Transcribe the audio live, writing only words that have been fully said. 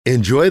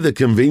Enjoy the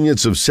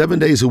convenience of 7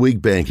 days a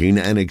week banking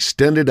and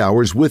extended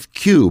hours with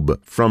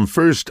Cube from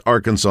First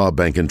Arkansas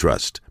Bank and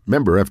Trust.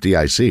 Member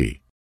FDIC.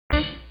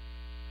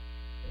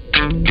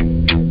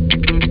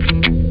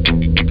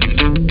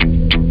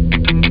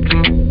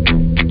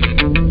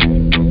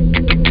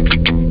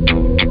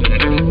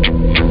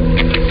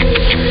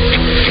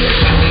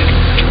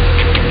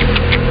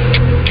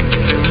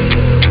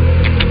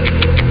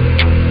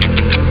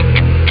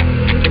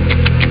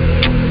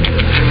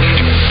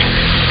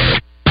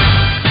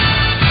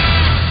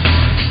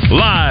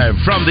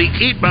 From the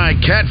Eat My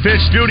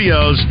Catfish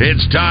studios,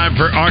 it's time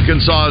for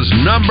Arkansas's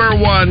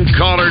 #1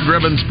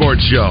 caller-driven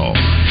sports show.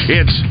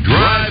 It's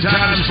Drive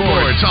Time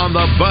Sports on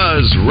the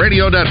Buzz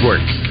Radio Network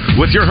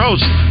with your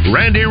hosts,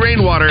 Randy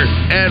Rainwater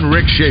and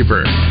Rick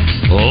Shaeffer.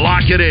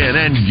 Lock it in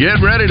and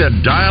get ready to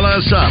dial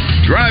us up.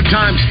 Drive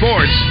Time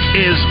Sports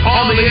is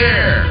on the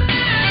air.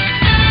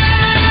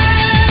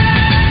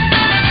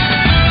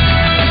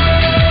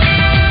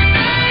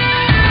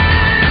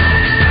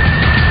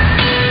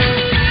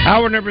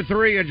 Hour number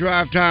 3 of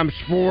Drive Time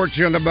Sports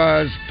on the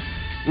Buzz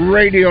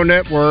Radio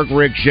Network.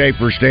 Rick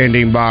Shaeffer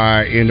standing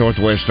by in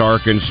Northwest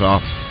Arkansas.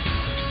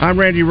 I'm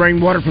Randy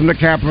Rainwater from the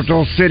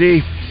capital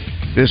city.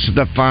 This is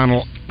the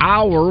final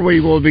hour.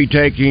 We will be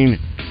taking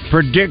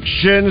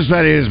predictions,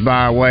 that is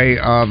by way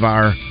of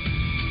our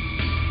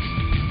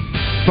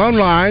phone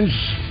lines,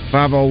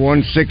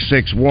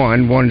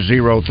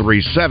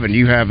 501-661-1037.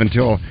 You have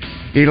until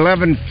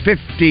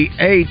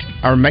 11:58,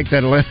 or make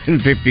that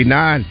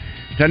 11:59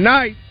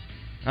 tonight,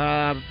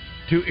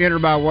 to enter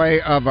by way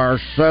of our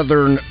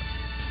Southern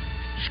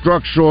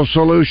Structural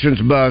Solutions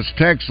Buzz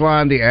text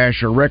line, the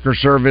Asher Wrecker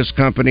Service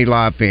Company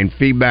live fan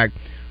feedback,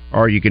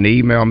 or you can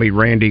email me,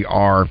 Randy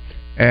R.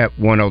 at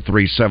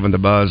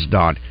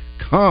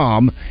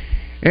 1037thebuzz.com.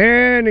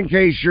 And in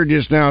case you're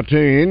just now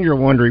tuning in, you're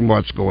wondering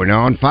what's going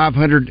on,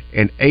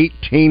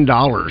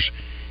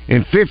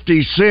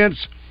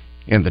 $518.50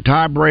 in the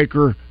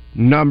tiebreaker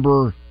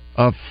number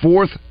of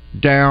fourth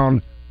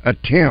down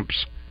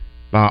attempts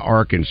by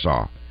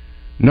Arkansas.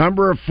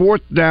 Number of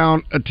fourth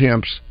down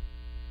attempts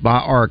by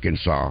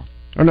Arkansas.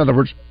 In other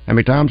words, how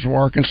many times will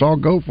Arkansas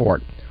go for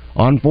it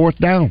on fourth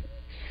down?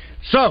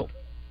 So,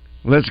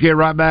 let's get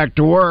right back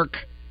to work,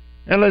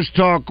 and let's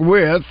talk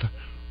with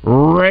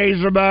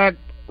Razorback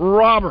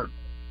Robert.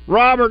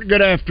 Robert,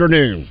 good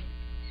afternoon.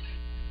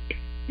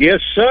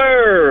 Yes,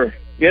 sir.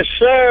 Yes,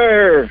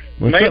 sir.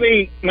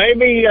 Maybe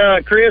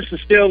Chris is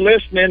still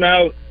listening.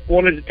 I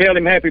wanted to tell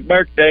him happy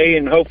birthday,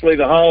 and hopefully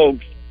the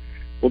Hogs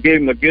will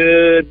give him a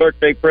good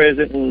birthday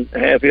present and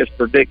have his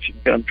prediction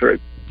come true.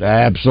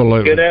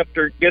 Absolutely. Good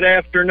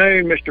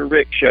afternoon, Mr.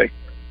 Rick Shaeffer.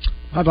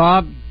 Hi,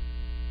 Bob.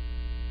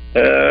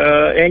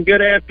 And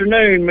good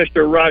afternoon,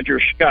 Mr.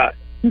 Roger Scott.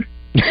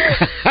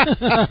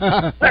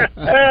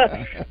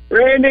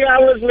 Randy, I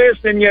was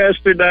listening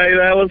yesterday.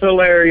 That was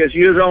hilarious.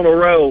 You was on a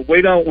roll.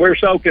 We're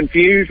so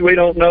confused. We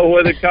don't know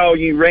whether to call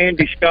you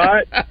Randy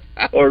Scott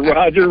or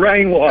Roger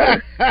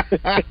Rainwater.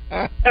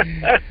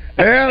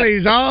 Well,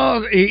 he's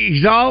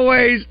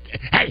always.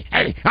 Hey!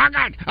 I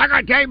got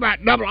to tell you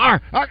about Double R.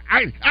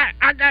 I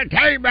got to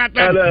tell you about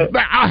that.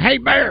 Hey,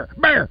 Bear,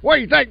 what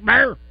do you think,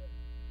 Bear?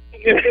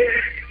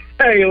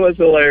 Hey, it was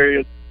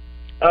hilarious.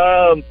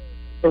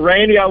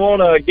 Randy, I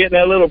want to get in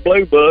that little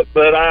blue book,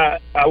 but I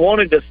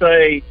wanted to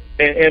say,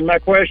 and my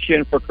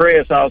question for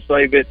Chris, I'll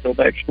save it till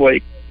next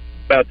week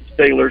about the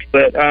Steelers.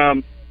 But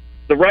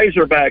the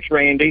Razorbacks,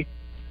 Randy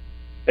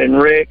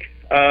and Rick.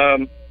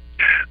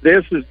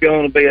 This is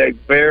going to be a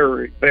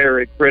very,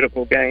 very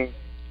critical game,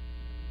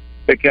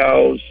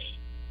 because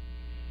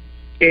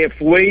if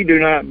we do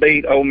not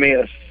beat Ole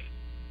Miss,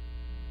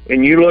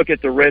 and you look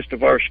at the rest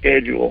of our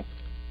schedule,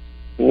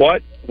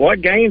 what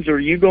games are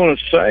you going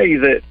to say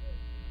that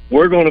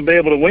we're going to be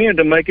able to win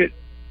to make it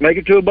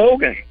to a bowl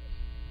game?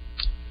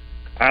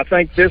 I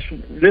think this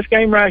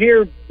game right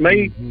here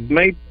may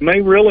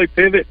really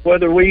pivot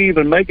whether we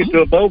even make it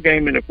to a bowl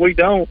game, and if we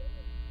don't,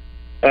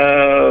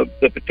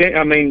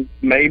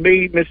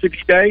 maybe Mississippi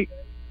State,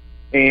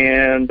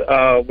 and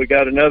we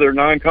got another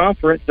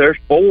non-conference. There's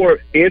 4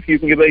 if you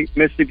can beat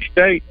Mississippi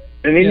State,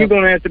 and then you're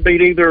going to have to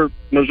beat either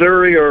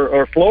Missouri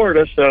or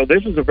Florida. So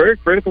this is a very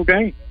critical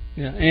game.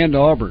 Yeah, and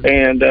Auburn.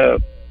 And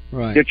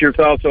right. Get your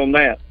thoughts on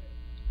that.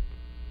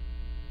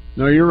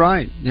 No, you're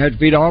right. You had to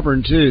beat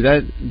Auburn too.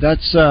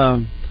 That's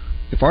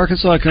if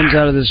Arkansas comes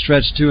out of this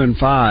stretch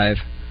 2-5,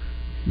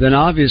 then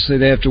obviously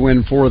they have to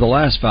win 4 of the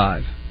last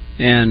 5.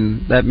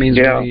 And that means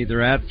we're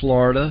either at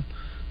Florida,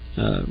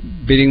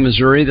 beating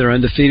Missouri. They're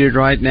undefeated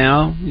right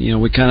now. You know,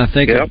 we kind of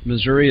think of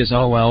Missouri as,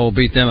 we'll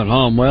beat them at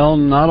home. Well,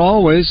 not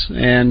always.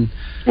 And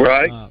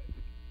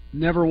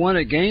never won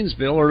at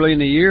Gainesville early in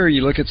the year.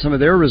 You look at some of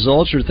their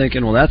results, you're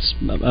thinking, well, that's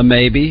a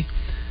maybe.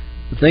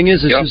 The thing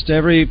is, it's just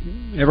every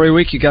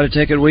week you got to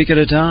take it a week at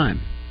a time.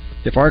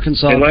 If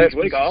Arkansas... And last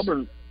week,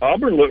 Auburn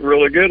looked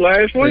really good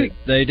last week.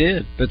 They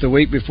did, but the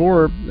week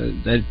before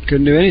they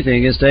couldn't do anything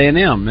against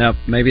A&M. Now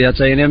maybe that's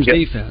A&M's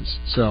defense.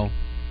 So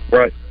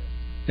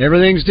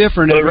everything's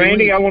different. So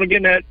Randy, I want to get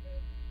in that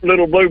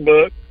little blue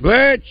book.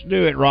 Let's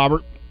do it,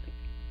 Robert.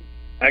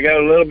 I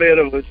got a little bit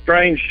of a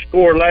strange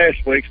score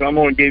last week, so I'm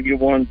going to give you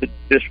one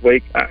this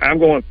week. I'm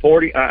going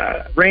 40.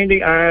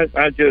 Randy, I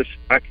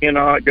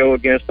cannot go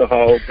against the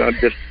Hogs. I'm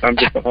just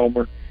a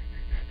homer.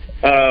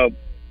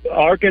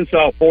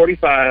 Arkansas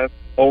 45,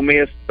 Ole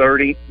Miss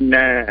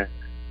 39.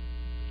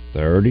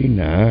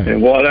 39.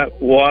 And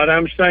what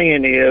I'm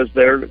saying is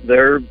they're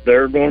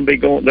going to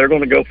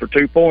go for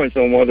 2 points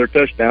on one of their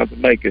touchdowns to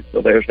make it.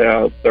 So there's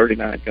how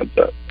 39 comes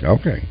up.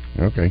 Okay.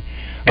 All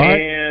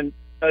and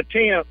right.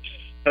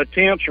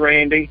 attempts,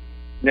 Randy.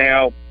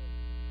 Now,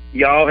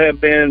 y'all have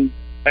been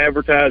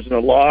advertising a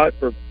lot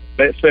for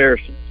Bet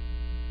Saracens.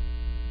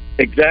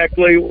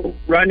 Exactly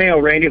right now,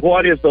 Randy.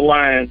 What is the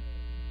line?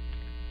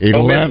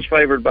 Ole Miss is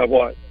favored by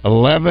what?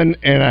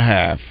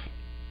 11.5.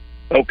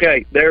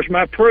 Okay, there's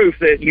my proof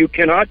that you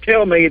cannot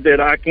tell me that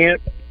I can't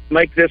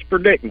make this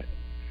predicament.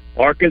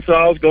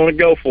 Arkansas is going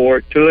to go for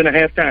it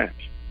 2.5 times.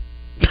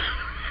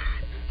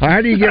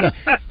 How do you get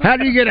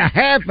a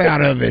half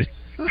out of it?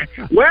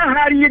 Well,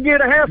 how do you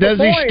get a half? Does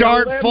he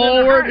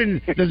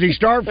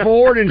start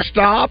forward and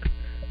stop?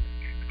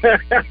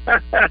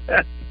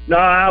 No,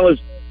 I was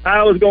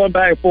going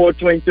back and forth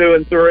between 2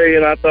 and 3,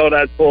 and I thought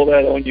I'd pull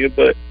that on you,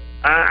 but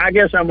I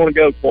guess I'm going to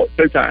go for it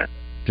 2 times.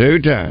 2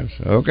 times.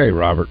 Okay,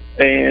 Robert.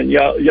 And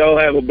y'all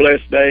have a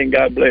blessed day, and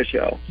God bless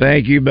y'all.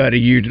 Thank you, buddy.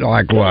 You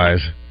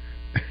likewise.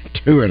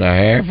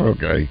 2.5.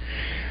 Okay.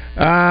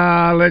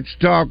 Let's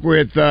talk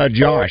with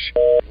Josh.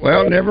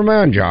 Well, never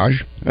mind,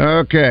 Josh.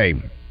 Okay.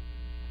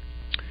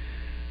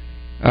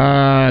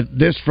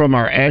 This from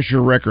our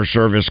Asher Wrecker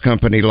Service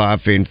Company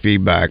live feed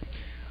feedback.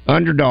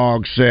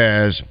 Underdog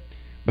says,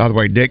 by the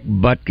way, Dick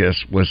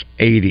Butkus was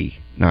 80.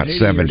 Not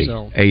 70,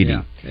 so. 80.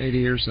 Yeah,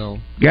 80 or so.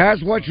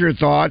 Guys, what's your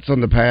thoughts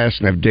on the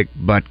passing of Dick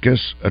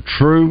Butkus, a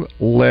true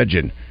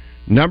legend?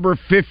 Number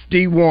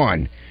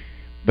 51.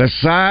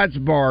 Besides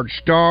Bart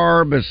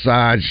Starr,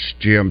 besides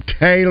Jim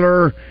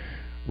Taylor,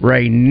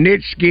 Ray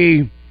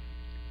Nitschke,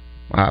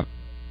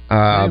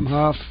 William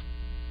Huff.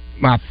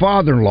 My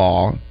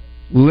father-in-law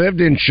lived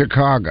in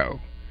Chicago,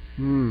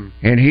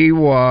 and he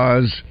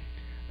was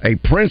a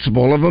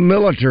principal of a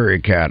military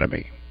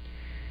academy.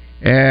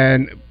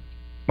 And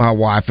my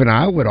wife and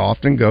I would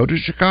often go to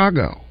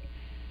Chicago.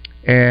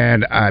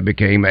 And I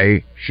became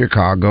a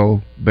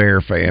Chicago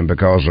Bear fan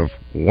because of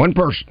one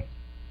person,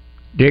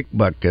 Dick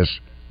Butkus,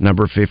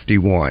 number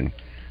 51.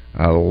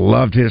 I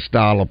loved his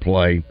style of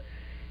play.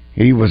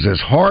 He was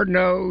as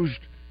hard-nosed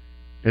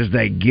as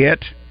they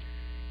get.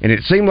 And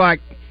it seemed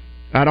like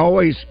I'd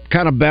always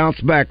kind of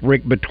bounce back,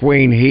 Rick,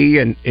 between he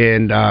and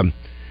other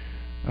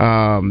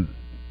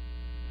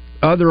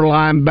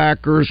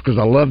linebackers because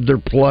I loved their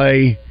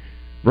play.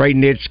 Ray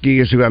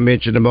Nitschke is who I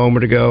mentioned a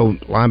moment ago,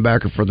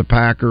 linebacker for the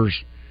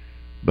Packers.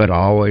 But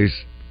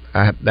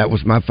that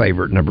was my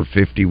favorite, number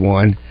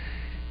 51.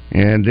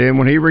 And then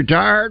when he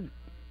retired,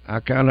 I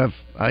kind of,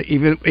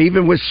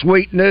 even with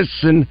Sweetness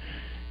and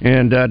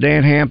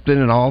Dan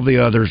Hampton and all the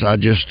others, I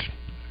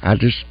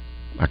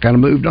kind of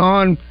moved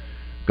on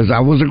because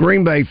I was a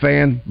Green Bay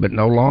fan, but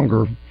no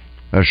longer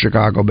a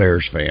Chicago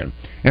Bears fan.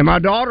 And my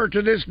daughter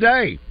to this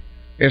day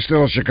is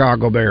still a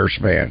Chicago Bears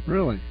fan.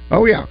 Really?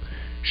 Oh, yeah.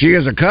 She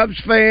is a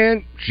Cubs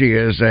fan. She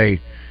is a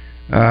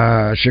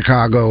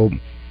Chicago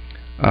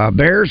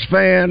Bears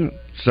fan.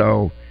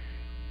 So,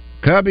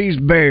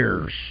 Cubbies,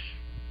 Bears.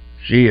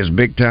 She is a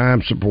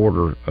big-time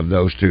supporter of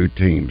those two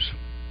teams.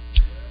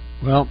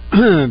 Well,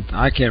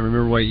 I can't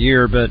remember what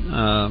year, but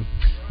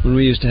when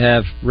we used to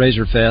have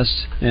Razor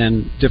Fest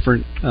and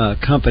different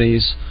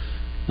companies,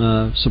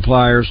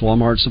 suppliers,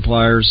 Walmart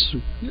suppliers,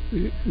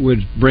 would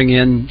bring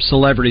in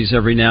celebrities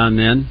every now and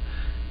then.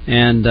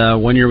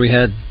 And one year we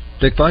had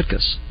Dick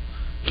Butkus.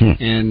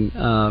 And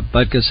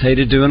Butkus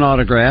hated doing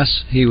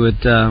autographs. He would.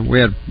 We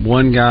had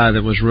one guy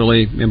that was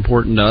really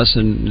important to us,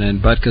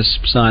 and Butkus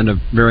signed a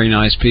very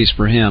nice piece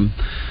for him.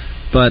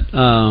 But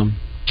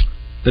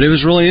it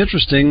was really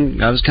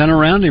interesting. I was kind of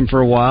around him for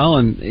a while,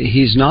 and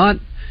he's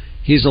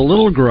a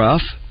little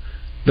gruff,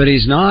 but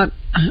he's not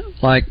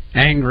like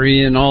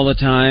angry and all the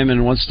time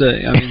and wants to.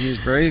 I mean, he's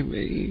very,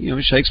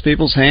 he shakes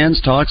people's hands,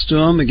 talks to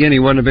them. Again, he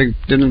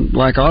didn't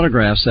like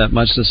autographs that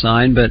much to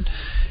sign, but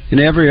in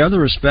every other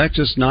respect,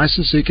 just nice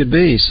as he could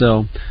be.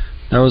 So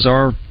that was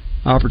our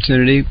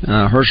opportunity.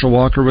 Herschel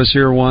Walker was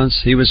here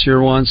once. He was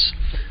here once.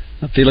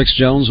 Felix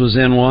Jones was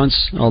in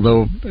once,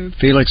 although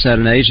Felix had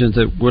an agent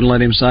that wouldn't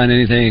let him sign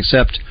anything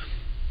except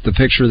the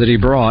picture that he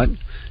brought.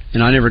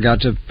 And I never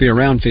got to be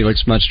around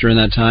Felix much during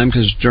that time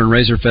because during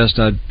Razor Fest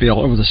I'd be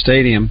all over the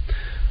stadium.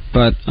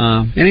 But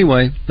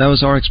anyway, that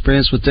was our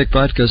experience with Dick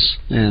Butkus,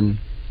 and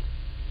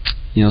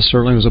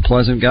certainly was a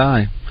pleasant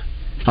guy.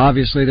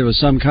 Obviously, there was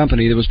some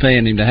company that was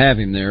paying him to have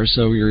him there,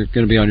 so you're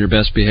going to be on your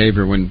best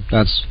behavior when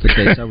that's the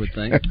case, I would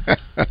think.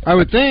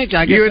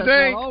 I guess that's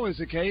not always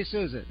the case,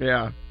 is it?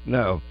 Yeah,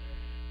 no.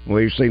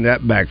 We've seen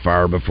that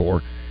backfire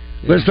before.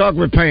 Yeah. Let's talk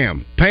with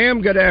Pam.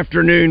 Pam, good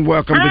afternoon.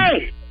 Welcome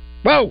to...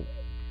 Whoa!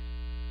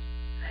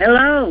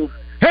 Hello.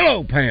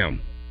 Hello,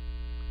 Pam.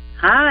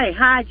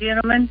 Hi,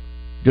 gentlemen.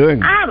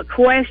 Doing. I have a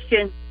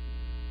question.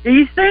 Do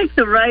you think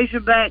the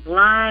Razorback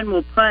line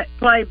will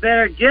play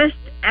better just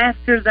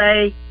after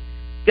they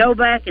go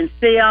back and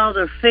see all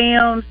their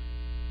films,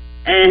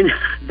 and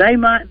they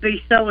might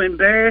be so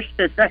embarrassed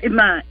that they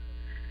might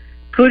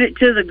put it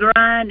to the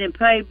grind and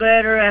pay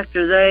better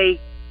after they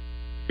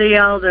see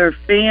all their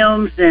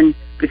films, and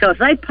because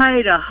they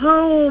paid a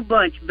whole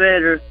bunch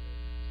better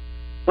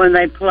when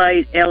they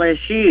played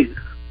LSU.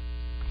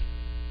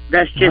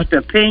 That's just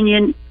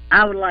opinion.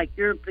 I would like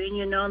your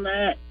opinion on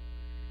that.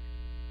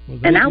 Well,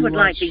 and I would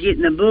like to get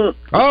in the book.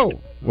 Oh,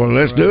 well,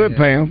 let's do it,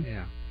 Pam.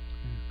 Yeah.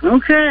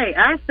 Okay,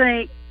 I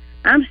think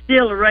I'm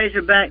still a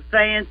Razorback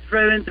fan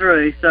through and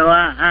through, so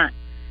I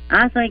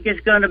think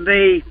it's going to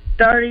be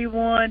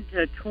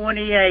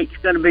 31-28. It's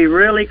going to be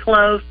really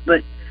close,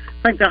 but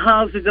I think the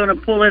Hogs are going to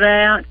pull it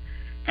out,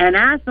 and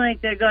I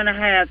think they're going to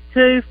have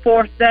 2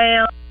 fourth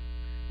downs.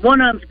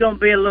 One of them's going to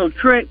be a little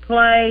trick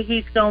play.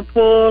 He's going to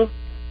pull,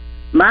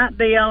 might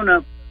be on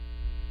a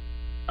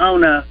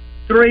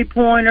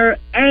 3-pointer,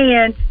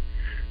 and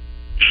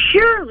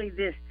surely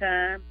this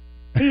time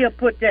he'll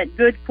put that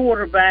good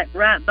quarterback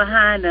right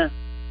behind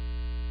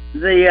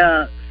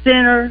the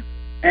center,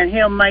 and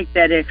he'll make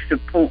that extra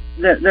point,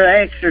 the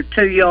extra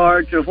 2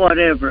 yards or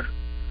whatever,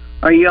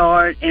 a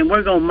yard, and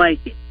we're going to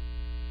make it.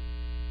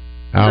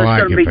 I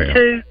like it,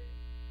 Pam.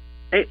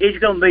 It's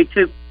going to be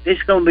 2.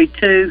 It's going to be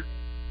 2.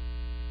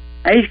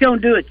 He's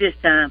going to do it this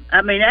time.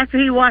 I mean, after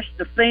he watched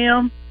the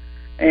film,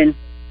 and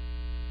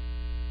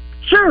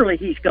surely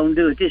he's going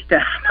to do it this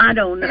time. I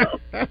don't know.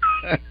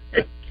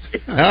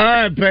 All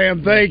right,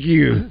 Pam, thank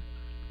you.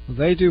 Well,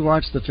 they do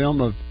watch the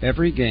film of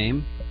every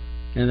game,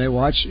 and they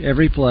watch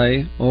every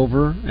play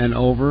over and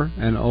over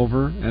and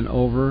over and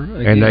over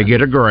again. And they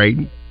get a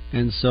grade.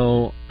 And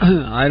so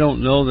I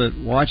don't know that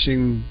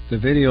watching the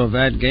video of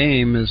that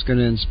game is going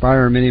to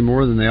inspire them any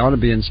more than they ought to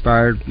be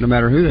inspired no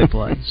matter who they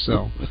play.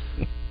 So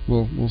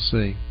we'll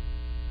see.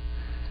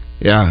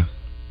 Yeah.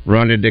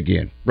 Run it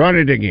again. Run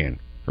it again.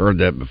 Heard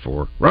that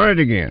before. Run it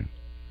again.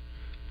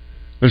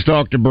 Let's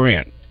talk to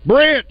Brent.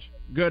 Brent,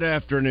 good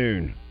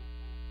afternoon.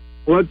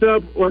 What's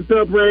up,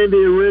 Randy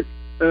and Rick?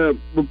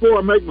 Before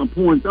I make my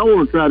points, I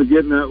want to try to get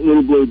in that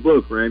little blue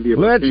book, Randy.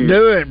 Let's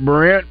do it,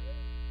 Brent.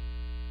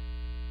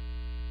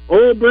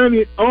 Old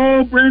Brandy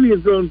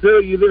is going to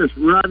tell you this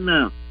right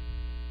now.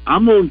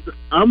 I'm going to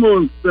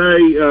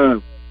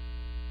say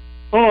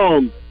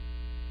Hogs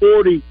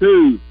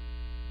 42,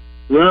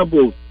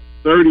 Rebels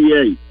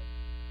 38.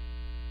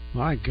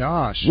 My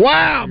gosh!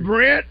 Wow,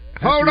 Brent.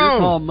 Hold on.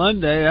 Call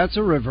Monday. That's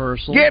a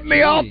reversal. Get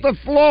me off the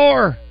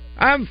floor.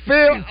 I'm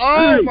feeling.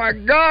 Oh my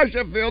gosh!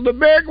 I feel the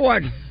big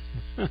one.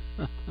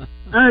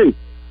 Hey,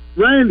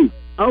 Randy.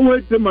 I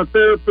went to my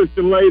therapist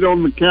and laid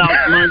on the couch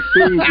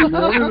Tuesday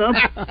morning.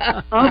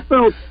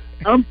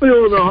 I'm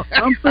feeling a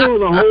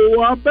whole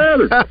lot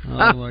better.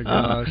 Oh my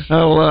gosh!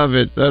 I love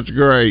it. That's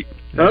great.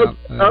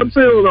 I'm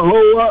feeling a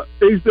whole lot.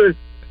 He said,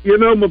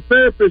 my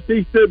therapist.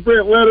 He said,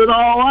 Brent, let it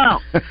all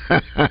out.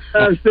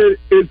 I said,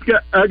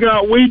 I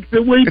got weeks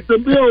and weeks to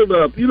build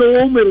up. You don't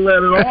want me to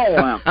let it all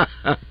out.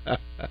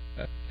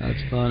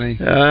 That's funny.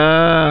 All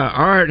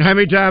right. How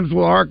many times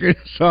will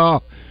Arkansas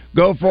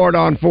go for it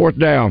on 4th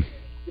down?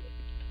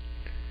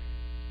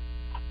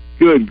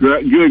 Good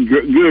gracious!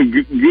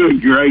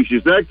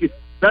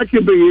 That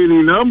could be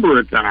any number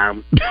of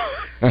times.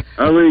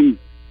 I mean,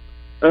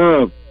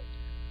 I'm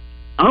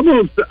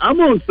gonna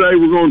say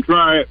we're gonna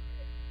try it.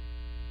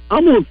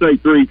 I'm gonna say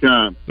 3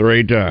 times.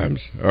 3 times.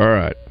 All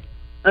right.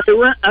 Hey,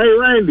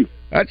 Randy.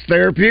 That's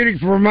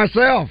therapeutic for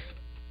myself.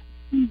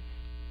 Hey,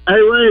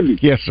 Randy.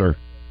 Yes, sir.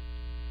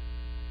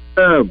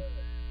 I'm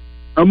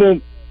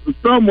gonna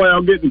some way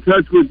I'll get in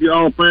touch with you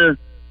all fair.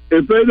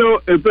 If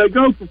they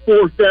go for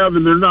 4th down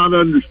and they're not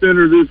under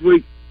center this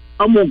week,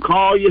 I'm gonna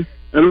call you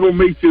and I'm gonna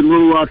meet you in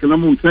Little Rock and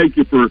I'm gonna take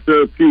you for a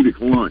therapeutic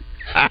lunch.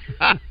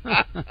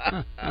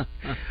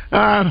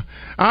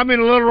 I'm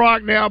in Little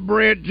Rock now,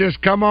 Brent.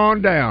 Just come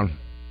on down.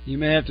 You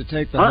may have to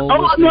take the whole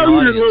I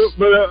know you're little,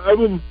 but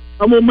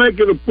I'm gonna make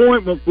an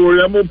appointment for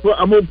you. I'm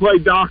gonna play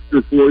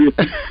doctor for you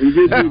and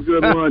get you a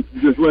good lunch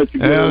and just let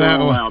you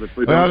go out.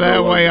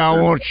 That way I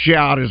won't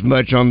shout as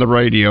much on the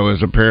radio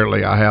as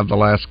apparently I have the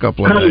last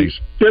couple of days.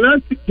 Can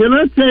I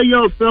tell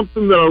y'all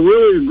something that I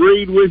really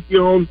agreed with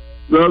you on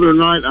the other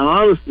night? I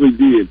honestly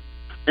did.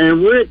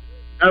 And Rick,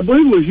 I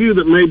believe it was you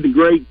that made the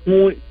great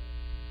point.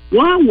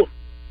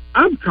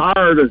 I'm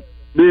tired of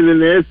being in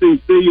the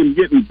SEC and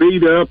getting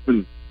beat up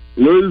and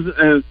losing.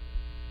 And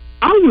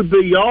I would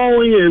be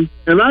all in,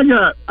 and I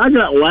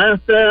got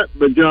laughed at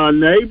by John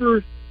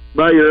Neighbors,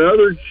 by your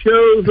other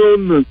shows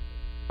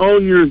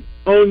on your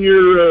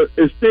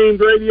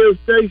esteemed radio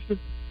station.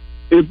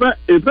 If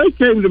they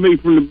came to me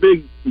from the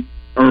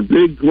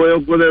Big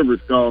 12, whatever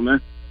it's called now,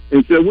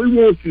 and said, we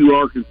want you,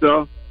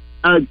 Arkansas,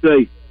 I'd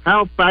say,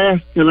 how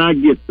fast can I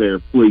get there,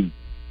 please?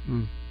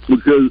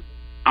 Because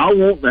I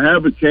want to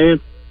have a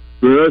chance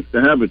for us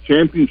to have a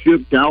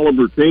championship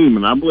caliber team,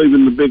 and I believe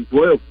in the Big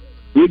 12.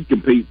 We'd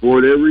compete for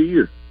it every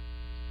year.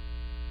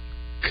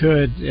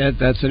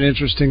 That's an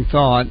interesting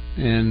thought,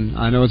 and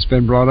I know it's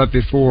been brought up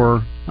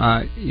before.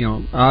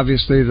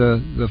 Obviously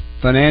the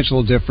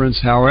financial difference.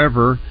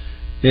 However,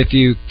 if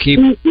you keep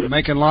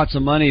making lots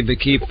of money but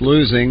keep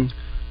losing,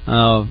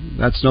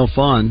 that's no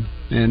fun.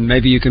 And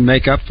maybe you can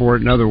make up for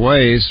it in other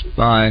ways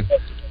by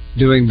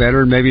doing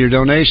better, and maybe your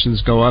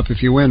donations go up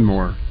if you win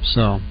more.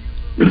 So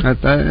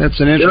that's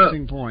an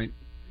interesting point.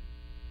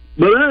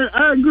 But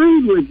I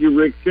agreed with you,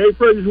 Rick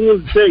Shaeffer. I just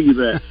wanted to tell you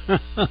that.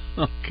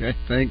 Okay,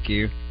 thank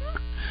you.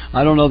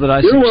 I don't know that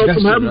I You're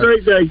suggested welcome. Have a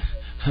great day.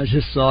 I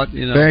just thought,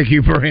 Thank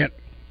you, Brent.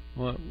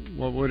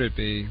 What would it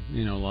be,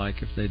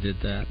 like if they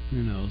did that?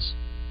 Who knows?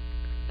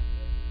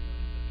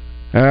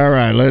 All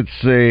right, let's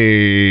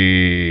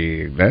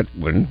see. That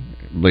one,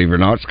 believe it or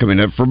not, is coming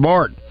up for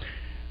Bart.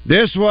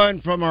 This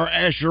one from our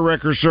Asher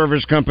Record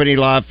Service Company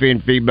live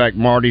feedback.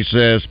 Marty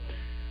says,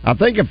 I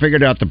think I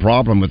figured out the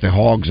problem with the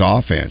Hogs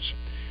offense.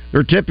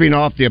 They're tipping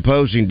off the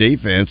opposing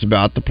defense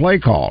about the play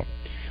call.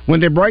 When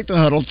they break the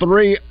huddle,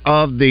 3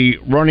 of the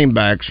running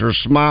backs are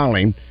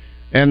smiling,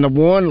 and the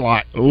one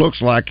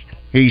looks like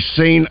he's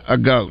seen a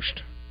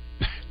ghost.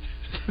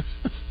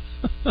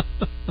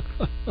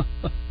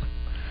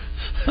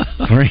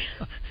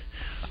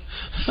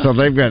 So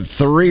they've got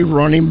 3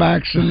 running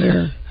backs in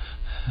there?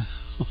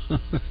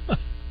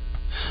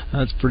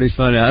 That's pretty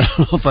funny. I don't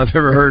know if I've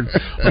ever heard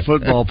a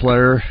football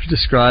player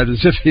described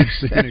as if he'd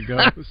seen a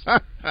ghost.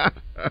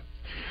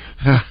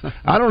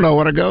 I don't know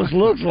what a ghost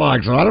looks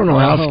like, so I don't know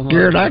how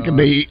scared I could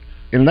be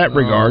in that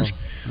regard.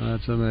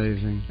 That's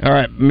amazing. All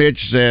right, Mitch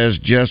says,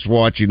 just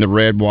watching the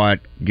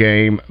red-white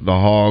game, the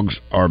Hogs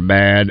are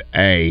bad.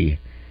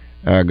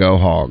 Go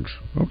Hogs.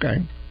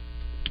 Okay.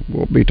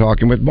 We'll be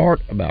talking with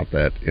Bart about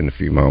that in a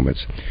few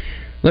moments.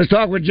 Let's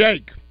talk with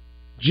Jake.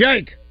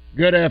 Jake,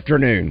 good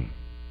afternoon.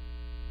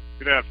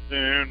 Good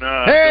afternoon.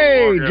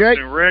 Hey, good Jake.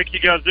 Afternoon, Rick. You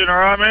guys doing all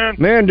right, man?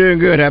 Man, doing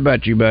good. How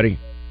about you, buddy?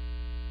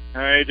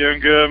 Hey,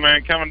 doing good,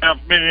 man. Coming down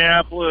from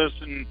Minneapolis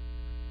and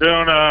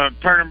doing a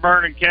turn and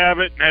burn in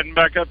Cabot and heading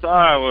back up to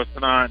Iowa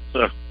tonight.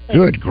 So,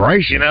 good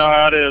gracious. You know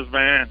how it is,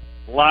 man.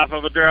 Life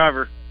of a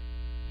driver.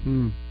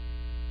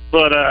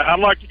 But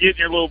I'd like to get in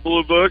your little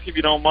blue book, if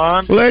you don't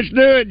mind. Let's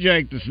do it,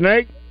 Jake the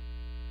Snake.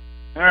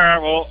 All right,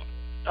 well,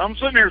 I'm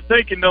sitting here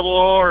thinking, Double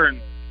R, and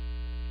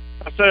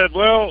I said,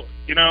 well,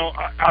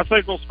 I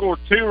think we'll score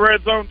 2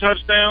 red zone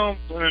touchdowns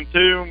and then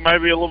 2,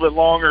 maybe a little bit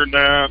longer than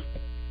that.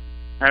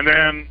 And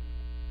then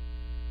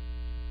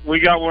we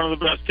got one of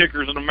the best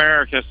kickers in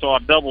America, so I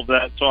doubled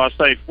that. So I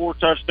say 4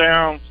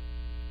 touchdowns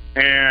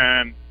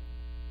and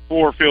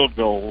 4 field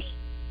goals.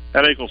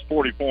 That equals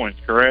 40 points,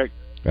 correct?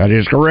 That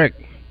is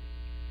correct.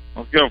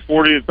 Let's go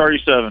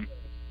 40-37.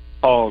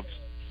 Hogs.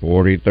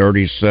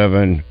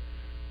 40-37.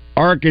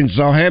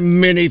 Arkansas. How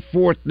many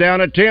 4th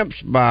down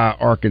attempts by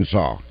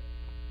Arkansas?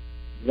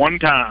 1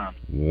 time.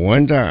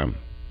 1 time.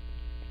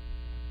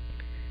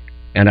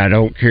 And I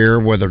don't care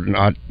whether or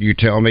not you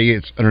tell me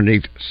it's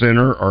underneath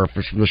center or if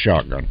it's from the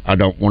shotgun. I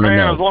don't want to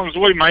know. As long as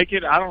we make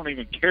it, I don't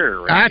even care.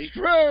 Randy. That's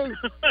true.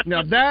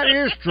 Now, that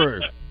is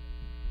true.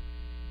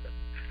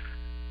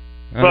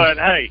 But,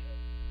 hey,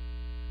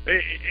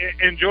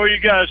 enjoy you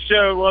guys'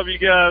 show. Love you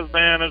guys,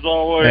 man, as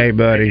always. Hey,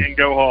 buddy. And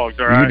go Hogs,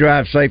 all right? You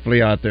drive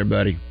safely out there,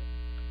 buddy.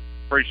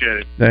 Appreciate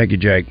it. Thank you,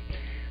 Jake.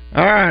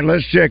 All right,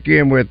 let's check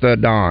in with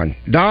Don.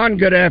 Don,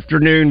 good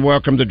afternoon.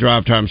 Welcome to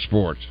Drive Time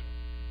Sports.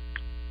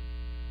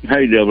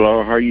 Hey, Double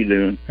R, how you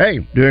doing?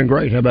 Hey, doing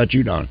great. How about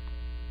you, Don?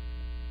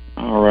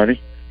 All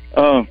righty.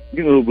 Get a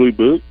little blue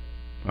book.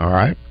 All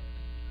right.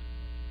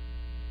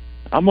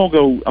 I'm gonna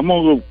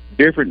go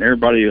different than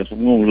everybody else.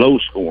 I'm going low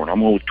scoring.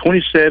 I'm going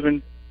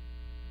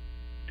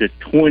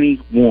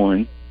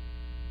 27-21,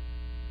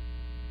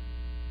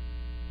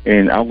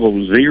 and I'll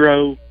go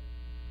 0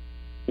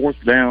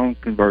 4th down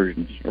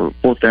conversions or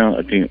 4th down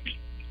attempts.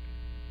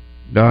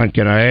 Don,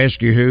 can I ask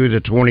you who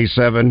the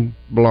 27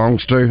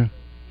 belongs to?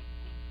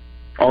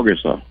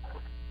 Arkansas.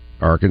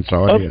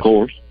 Arkansas, of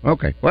course.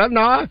 Okay. Well,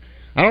 no, I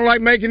don't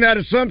like making that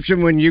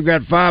assumption when you've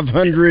got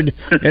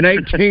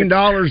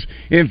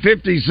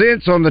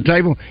 $518.50 on the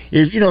table.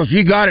 If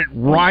you got it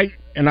right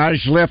and I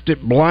just left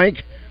it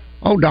blank,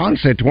 Don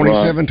said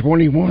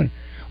 27-21.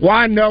 Well,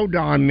 I know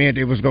Don meant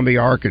it was going to be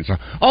Arkansas.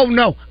 Oh,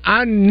 no,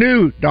 I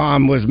knew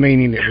Don was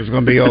meaning it was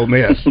going to be Ole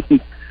Miss.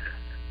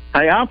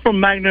 Hey, I'm from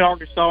Magnet,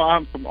 Arkansas.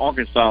 I'm from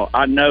Arkansas.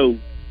 I know,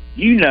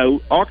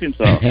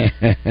 Arkansas.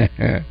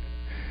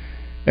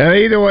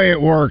 Either way,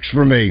 it works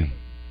for me.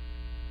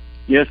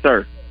 Yes,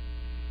 sir.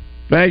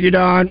 Thank you,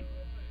 Don.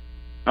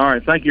 All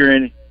right, thank you,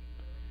 Randy.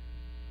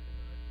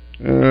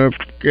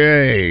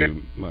 Okay,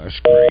 my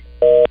screen.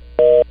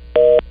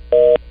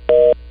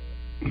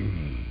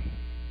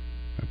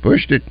 I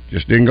pushed it,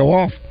 just didn't go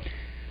off.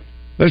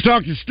 Let's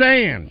talk to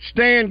Stan.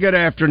 Stan, good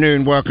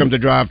afternoon. Welcome to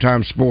Drive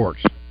Time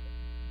Sports.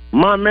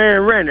 My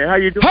man, Randy, how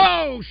you doing?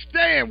 Oh,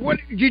 Stan, what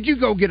did you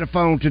go get a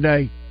phone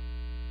today?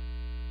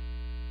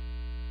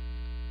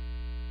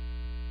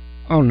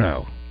 Oh,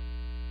 no.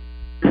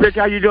 Rick,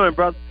 how you doing,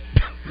 brother?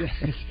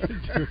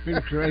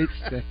 Doing great,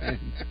 Stan.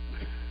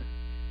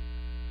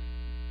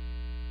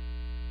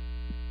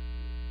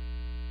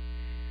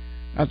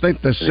 I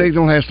think the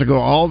signal has to go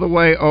all the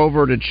way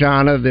over to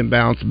China, then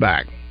bounce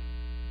back.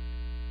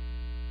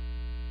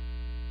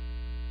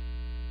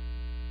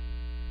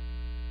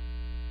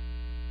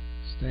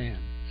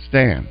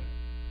 Stan.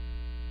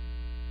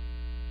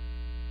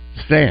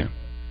 Can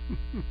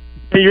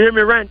you hear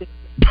me, Randy?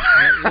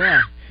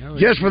 Yeah.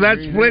 Just for that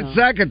split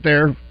second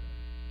there.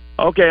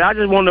 Okay, I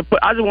just wanted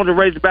to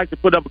raise it back to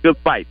put up a good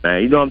fight,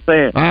 man. You know what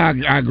I'm saying?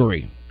 I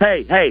agree.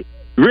 Hey,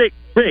 Rick,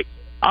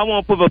 I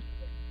want to put a...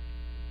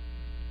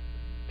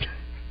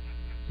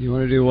 You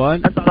want to do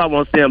what? That's all I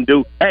want to see him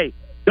do. Hey,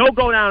 don't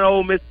go down to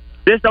Ole Miss.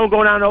 Just don't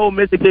go down to Ole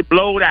Miss and get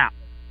blowed out.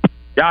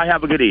 Y'all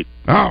have a good evening.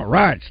 All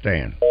right,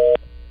 Stan.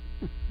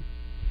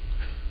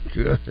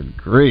 Good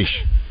grief.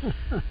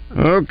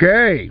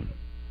 Okay.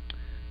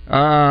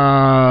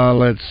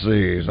 Let's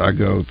see as I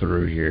go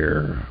through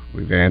here.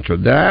 We've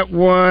answered that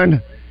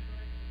one.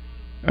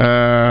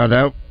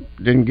 That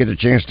didn't get a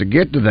chance to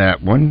get to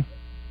that one.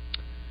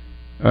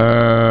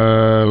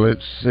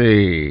 Let's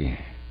see.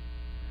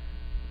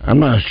 I'm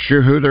not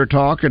sure who they're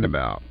talking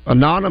about.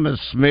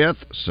 Anonymous Smith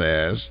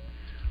says,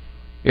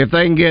 if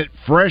they can get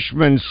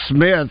freshman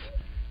Smith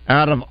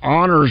out of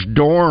Honors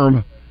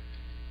dorm,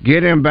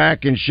 get him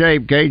back in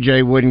shape,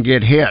 KJ wouldn't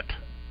get hit.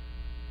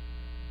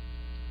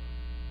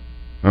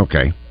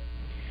 Okay.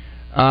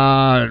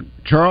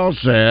 Charles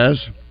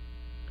says,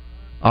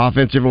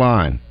 offensive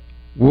line.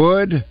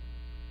 Would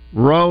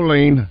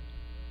rolling,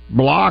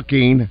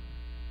 blocking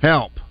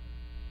help?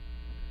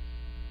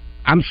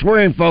 I'm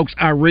swearing, folks,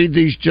 I read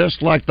these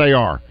just like they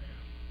are.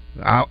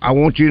 I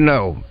want you to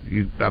know,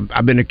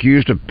 I've been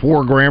accused of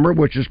poor grammar,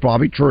 which is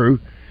probably true,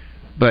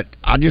 but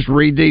I just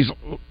read these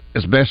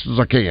as best as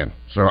I can.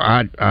 So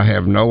I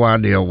have no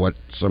idea what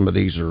some of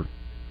these are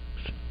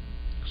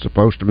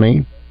supposed to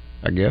mean,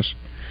 I guess.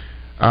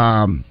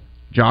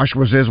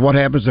 Joshua says, what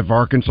happens if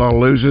Arkansas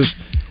loses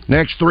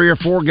next 3 or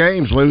 4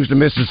 games, lose to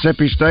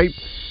Mississippi State,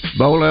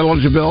 bowl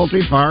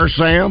eligibility, fire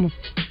Sam?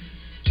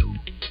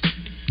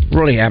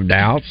 Really have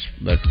doubts,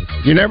 but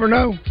you never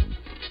know.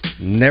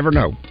 Never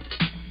know.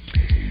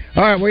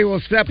 All right, we will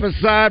step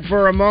aside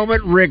for a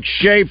moment. Rick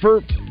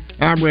Shaeffer.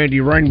 I'm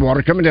Randy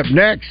Rainwater. Coming up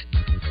next,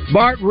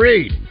 Bart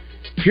Reed.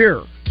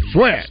 Pure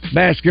sweat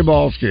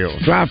basketball skills.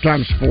 Drive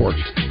Time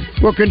Sports.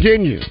 We'll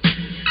continue.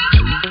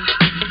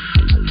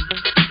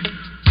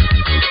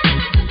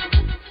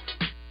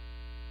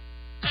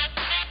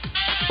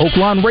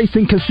 Oaklawn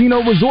Racing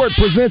Casino Resort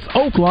presents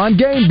Oaklawn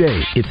Game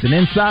Day. It's an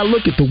inside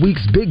look at the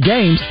week's big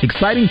games,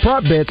 exciting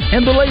prop bets,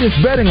 and the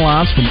latest betting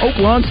lines from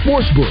Oaklawn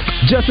Sportsbook.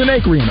 Justin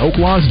Acrean,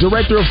 Oaklawn's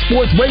Director of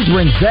Sports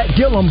Wagering, Zach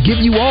Gillum,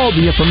 give you all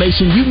the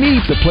information you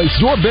need to place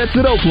your bets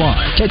at Oaklawn.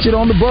 Catch it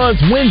on the Buzz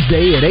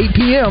Wednesday at 8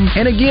 p.m.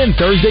 and again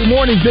Thursday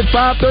mornings at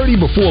 5:30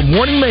 before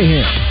Morning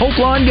Mayhem.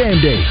 Oaklawn Game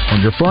Day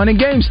on your fun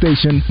and game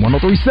station,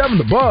 103.7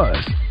 The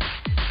Buzz.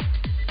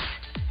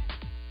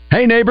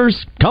 Hey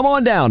neighbors, come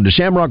on down to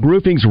Shamrock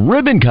Roofing's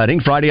ribbon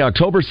cutting Friday,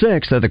 October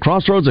 6th at the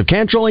crossroads of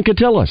Cantrell and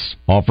Catillus,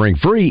 offering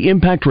free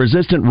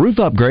impact-resistant roof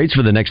upgrades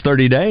for the next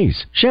 30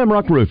 days.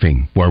 Shamrock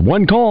Roofing, where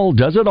one call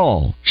does it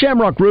all.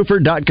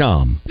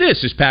 ShamrockRoofer.com.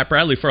 This is Pat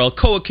Bradley for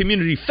Alcoa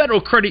Community Federal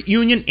Credit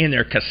Union and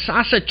their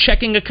Casasa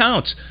checking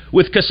accounts.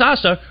 With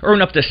Casasa,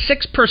 earn up to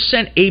 6%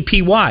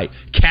 APY,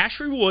 cash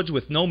rewards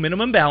with no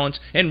minimum balance,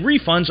 and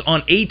refunds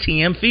on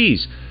ATM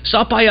fees.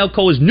 Stop by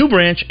Alcoa's new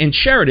branch in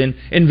Sheridan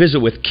and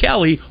visit with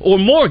Kelly or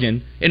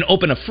Morgan and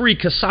open a free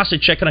Casasa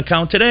checking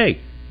account today.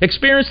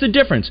 Experience the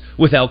difference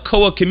with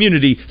Alcoa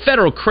Community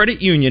Federal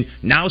Credit Union,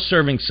 now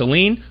serving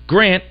Saline,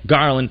 Grant,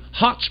 Garland,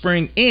 Hot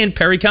Spring, and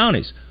Perry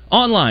counties.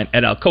 Online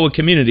at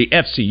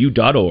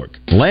alcoacommunityfcu.org.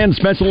 Land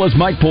specialist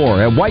Mike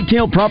Poore at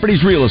Whitetail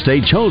Properties Real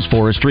Estate chose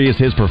forestry as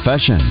his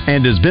profession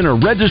and has been a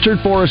registered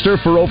forester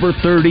for over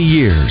 30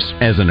 years.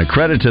 As an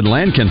accredited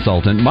land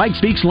consultant, Mike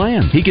speaks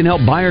land. He can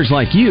help buyers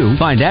like you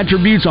find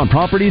attributes on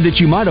property that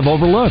you might have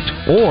overlooked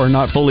or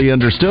not fully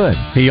understood.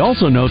 He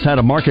also knows how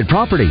to market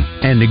property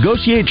and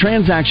negotiate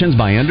transactions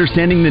by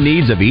understanding the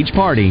needs of each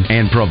party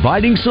and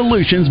providing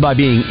solutions by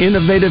being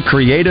innovative,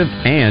 creative,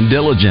 and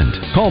diligent.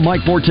 Call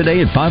Mike Poore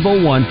today at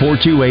 501-428-7177.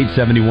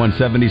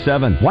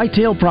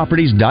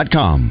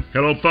 WhitetailProperties.com.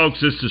 Hello, folks.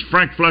 This is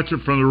Frank Fletcher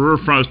from the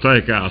Riverfront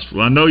Steakhouse.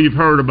 Well, I know you've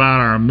heard about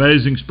our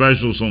amazing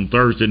specials on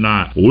Thursday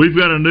night. Well, we've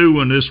got a new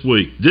one this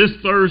week. This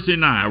Thursday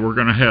night, we're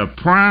going to have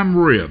prime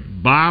rib.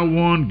 Buy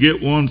one,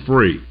 get one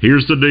free.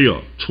 Here's the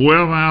deal.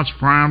 12-ounce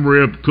prime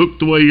rib cooked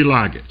the way you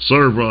like it.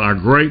 Served with our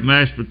great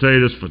mashed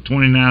potatoes for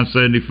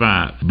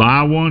 $29.75.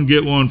 Buy one,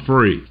 get one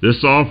free.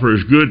 This offer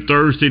is good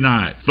Thursday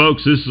night.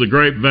 Folks, this is a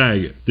great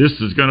value. This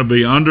is going to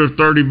be under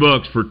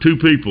 $30 for 2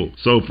 people.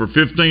 So for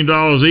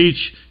 $15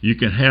 each, you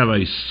can have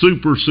a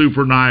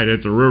super night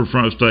at the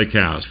Riverfront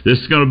Steakhouse. This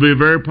is going to be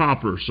very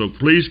popular, so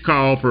please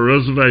call for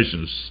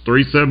reservations.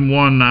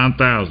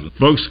 371-9000.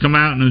 Folks, come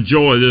out and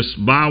enjoy this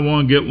buy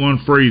one, get one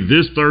free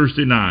this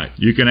Thursday night.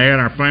 You can add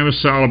our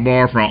famous salad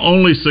bar for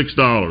only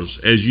 $6.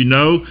 As you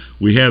know,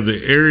 we have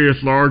the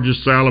area's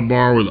largest salad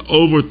bar with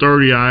over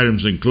 30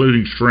 items,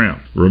 including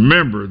shrimp.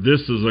 Remember,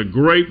 this is a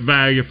great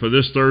value for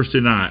this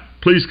Thursday night.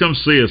 Please come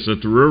see us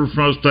at the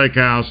Riverfront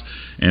Steakhouse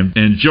and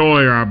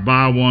enjoy our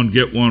buy one,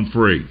 get one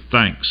free.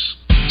 Thanks.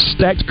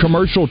 Stacked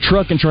Commercial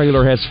Truck and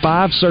Trailer has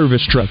 5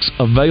 service trucks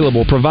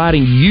available,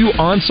 providing you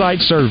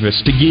on-site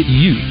service to get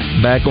you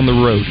back on the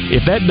road.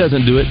 If that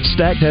doesn't do it,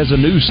 Stacked has a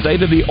new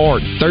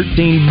state-of-the-art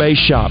 13-bay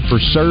shop for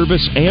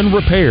service and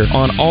repair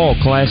on all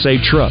Class A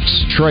trucks,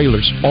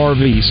 trailers,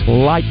 RVs,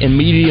 light and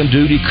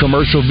medium-duty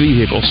commercial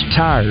vehicles,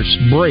 tires,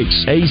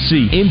 brakes,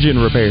 AC, engine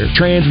repair,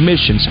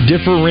 transmissions,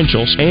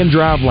 differentials, and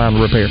driveline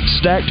repair.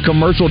 Stacked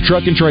Commercial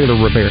Truck and Trailer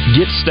Repair.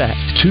 Get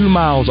Stacked, 2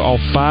 miles off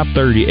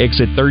 530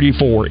 exit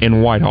 34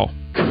 in Whitehall.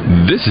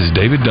 This is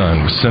David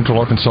Dunn with Central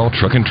Arkansas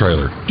Truck and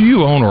Trailer. Do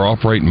you own or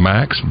operate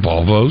Max,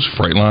 Volvos,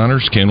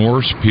 Freightliners,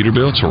 Kenworths,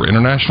 Peterbilts, or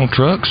international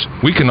trucks?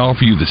 We can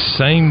offer you the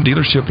same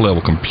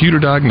dealership-level computer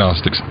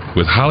diagnostics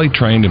with highly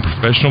trained and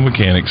professional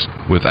mechanics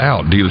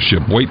without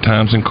dealership wait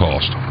times and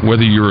cost.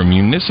 Whether you're a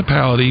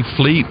municipality,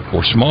 fleet,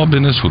 or small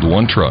business with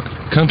one truck,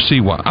 come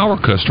see why our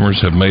customers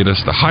have made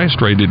us the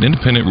highest-rated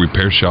independent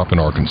repair shop in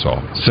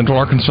Arkansas. Central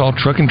Arkansas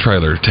Truck and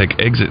Trailer.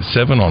 Take exit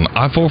 7 on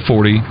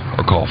I-440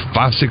 or call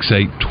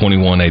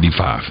 568-2185.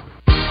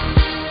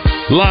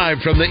 Live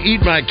from the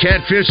Eat My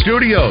Catfish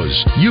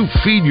studios, you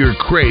feed your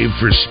crave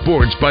for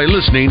sports by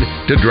listening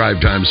to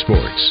Drive Time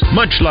Sports.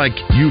 Much like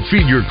you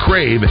feed your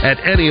crave at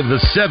any of the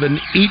 7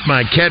 Eat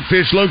My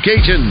Catfish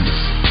locations.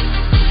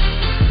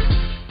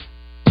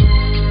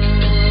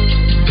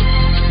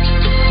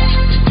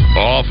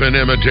 Often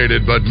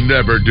imitated but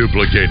never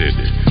duplicated.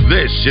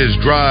 This is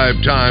Drive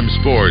Time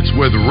Sports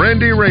with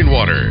Randy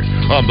Rainwater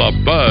on the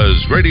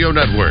Buzz Radio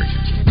Network.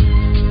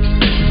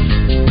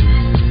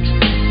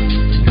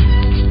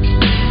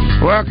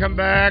 Welcome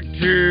back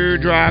to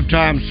Drive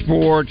Time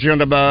Sports on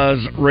the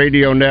Buzz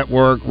Radio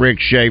Network. Rick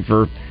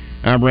Shaeffer.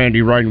 I'm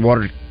Randy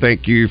Rainwater.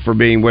 Thank you for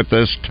being with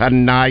us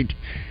tonight.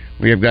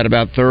 We have got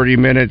about 30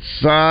 minutes,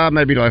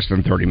 maybe less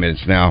than 30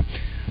 minutes now,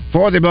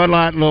 for the Bud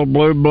Light Little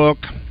Blue Book.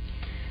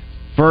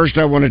 First,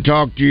 I want to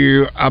talk to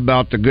you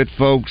about the good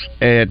folks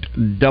at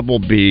Double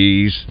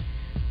B's.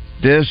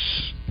 This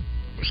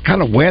was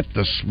kind of wet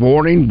this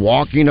morning,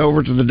 walking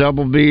over to the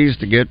Double B's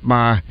to get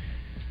my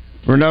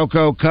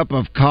Renoco cup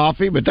of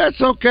coffee, but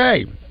that's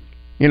okay.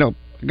 You know,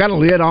 got a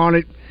lid on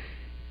it,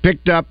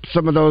 picked up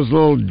some of those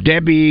little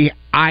Debbie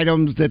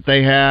items that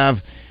they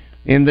have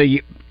in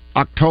the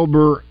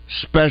October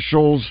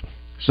specials,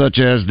 such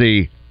as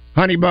the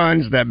honey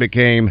buns that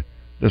became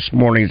this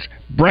morning's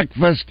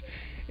breakfast.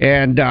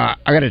 And I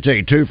got to tell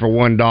you, 2 for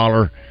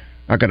 $1,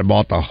 I could have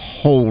bought the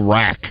whole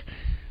rack.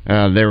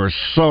 There were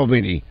so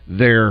many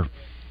there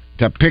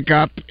to pick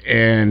up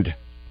and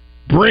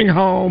bring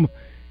home,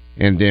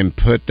 and then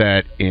put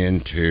that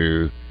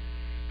into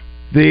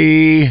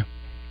the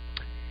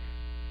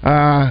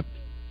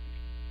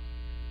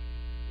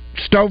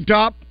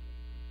stovetop,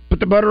 put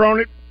the butter on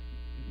it.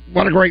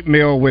 What a great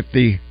meal with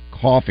the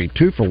coffee.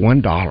 2 for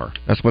 $1.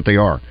 That's what they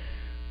are.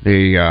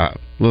 The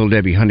Little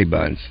Debbie honey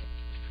buns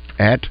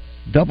at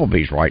Double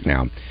B's right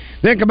now.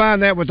 Then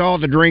combine that with all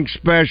the drink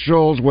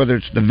specials, whether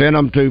it's the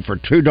Venom 2 for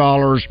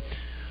 $2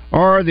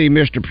 or the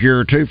Mr.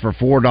 Pure 2 for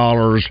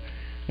 $4.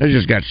 They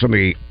just got so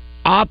many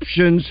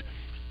options.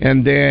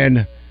 And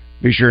then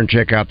be sure and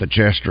check out the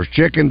Chester's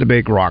Chicken, the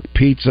Big Rock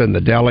Pizza, and the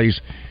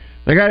delis.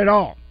 They got it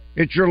all.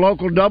 It's your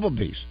local Double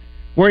B's.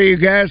 Where you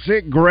guys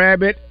sit,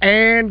 grab it,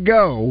 and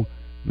go.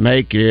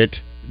 Make it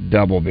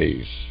Double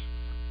B's.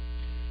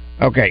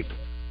 Okay,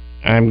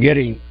 I'm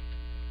getting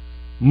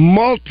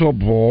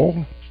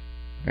multiple,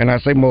 and I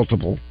say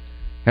multiple,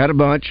 had a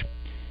bunch.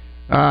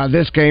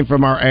 This came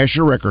from our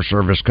Asher Wrecker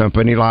Service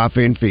Company, live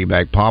in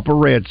feedback. Papa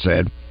Red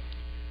said,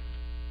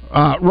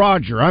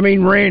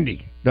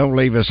 Randy, don't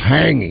leave us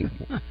hanging.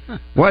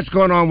 What's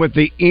going on with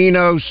the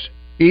Enos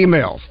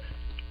emails?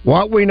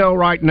 What we know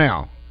right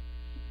now,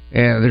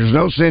 and there's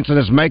no sense in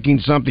us making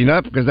something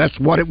up because that's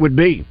what it would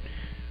be.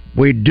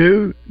 We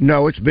do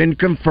know it's been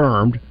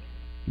confirmed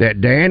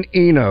that Dan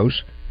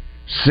Enos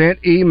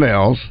sent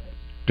emails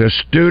to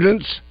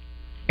students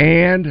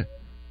and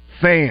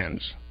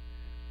fans.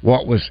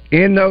 What was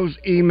in those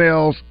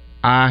emails,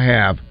 I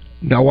have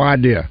no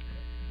idea.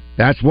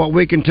 That's what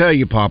we can tell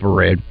you, Papa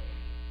Red.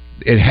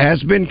 It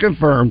has been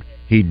confirmed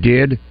he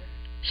did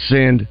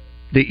send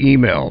the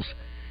emails.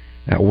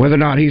 Now, whether or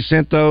not he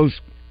sent those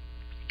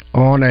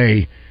on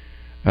a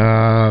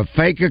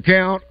fake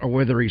account or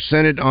whether he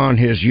sent it on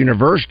his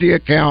university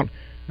account,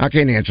 I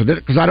can't answer that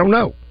because I don't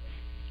know.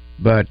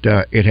 But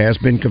it has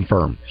been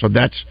confirmed. So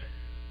that's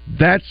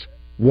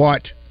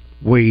what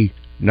we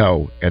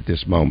know at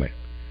this moment.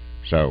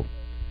 So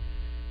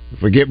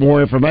if we get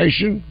more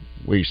information,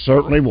 we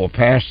certainly will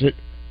pass it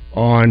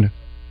on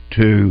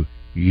to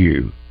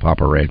you,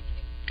 Papa Red.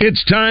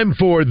 It's time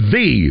for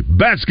the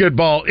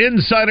Basketball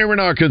Insider in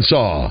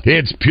Arkansas.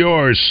 It's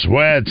pure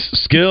sweats,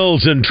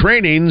 skills, and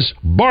trainings.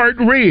 Bart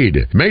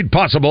Reed, made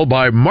possible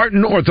by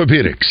Martin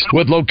Orthopedics.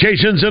 With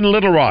locations in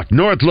Little Rock,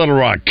 North Little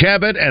Rock,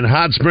 Cabot, and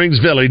Hot Springs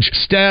Village,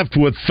 staffed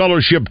with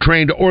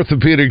fellowship-trained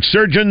orthopedic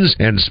surgeons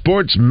and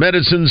sports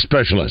medicine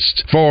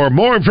specialists. For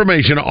more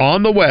information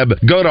on the web,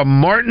 go to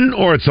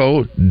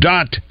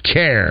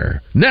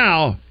martinortho.care.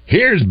 Now,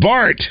 here's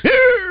Bart.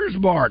 Here's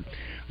Bart.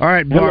 All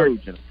right, Bart.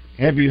 Hello.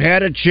 have you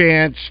had a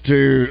chance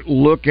to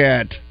look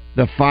at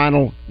the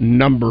final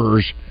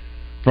numbers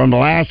from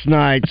last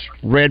night's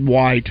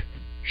red-white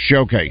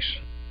showcase?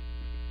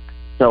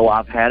 So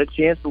I've had a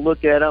chance to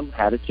look at them,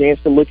 had a chance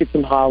to look at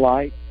some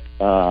highlights.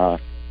 I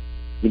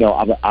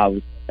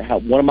was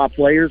one of my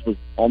players was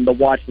on the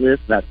watch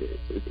list that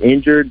is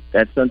injured.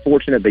 That's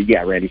unfortunate, but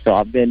yeah, Randy. So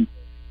I've been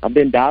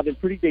diving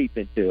pretty deep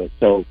into it.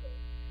 So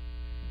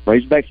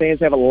Razorback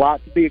fans have a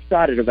lot to be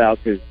excited about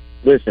because,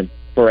 listen,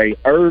 for a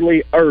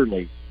early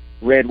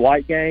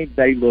red-white game,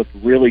 they looked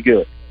really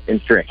good in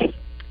stretch.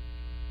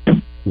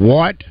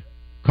 What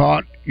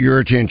caught your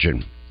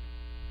attention?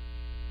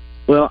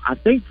 Well, I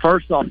think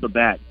first off the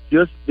bat,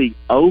 just the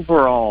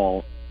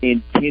overall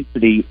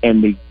intensity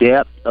and the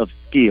depth of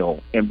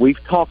skill. And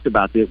we've talked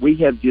about that. We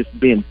have just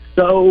been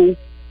so,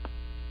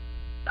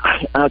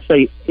 I'd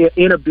say,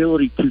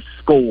 inability to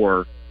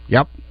score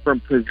from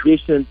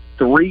positions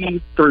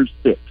 3 through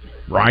 6.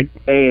 Right.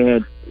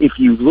 And if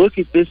you look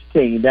at this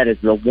team, that is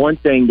the one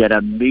thing that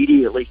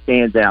immediately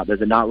stands out.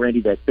 Does it not,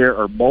 Randy, that there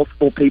are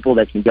multiple people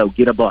that can go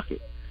get a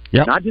bucket.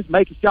 Yep. Not just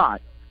make a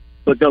shot,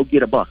 but go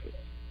get a bucket.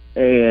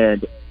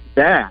 And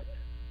that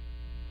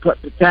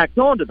tacked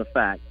on to the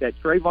fact that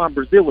Trayvon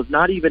Brazile was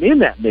not even in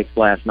that mix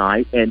last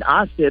night, and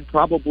I said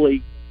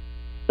probably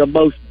the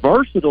most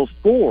versatile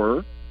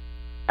scorer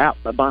out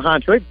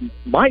behind Trayvon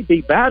might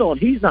be Battle, and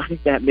he's not in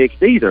that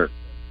mix either.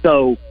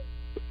 So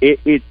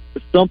it's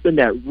something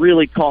that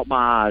really caught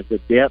my eyes, the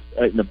depth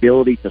and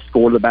ability to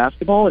score the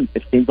basketball, and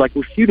it seems like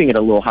we're shooting at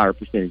a little higher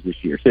percentage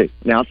this year, too.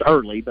 Now, it's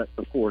early, but,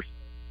 of course,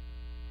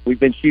 we've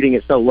been shooting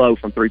it so low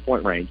from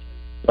three-point range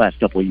the last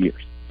couple of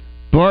years.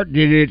 But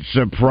did it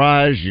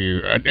surprise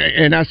you?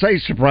 And I say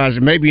surprise,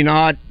 maybe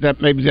not.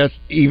 That maybe that's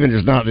even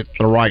is not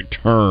the right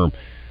term.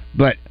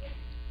 But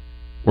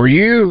were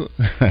you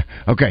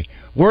okay?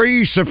 Were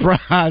you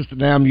surprised?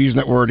 Now I'm using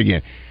that word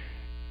again.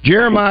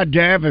 Jeremiah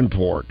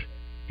Davenport.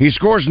 He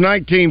scores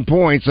 19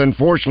 points.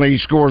 Unfortunately, he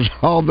scores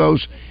all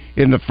those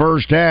in the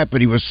first half.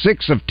 But he was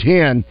 6 of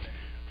 10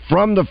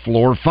 from the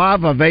floor,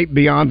 5 of 8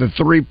 beyond the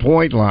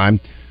 3-point line,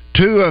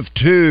 2 of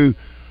 2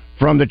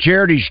 from the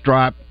charity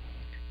stripe.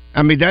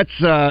 I mean, that's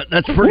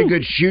pretty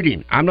good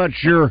shooting. I'm not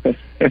sure.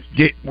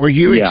 Were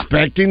you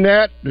expecting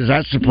that? Does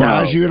that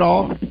surprise you at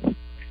all?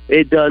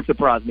 It does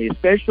surprise me,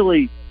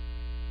 especially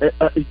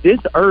this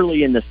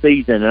early in the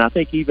season. And I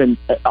think even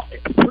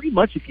pretty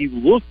much if you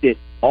looked at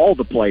all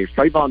the players,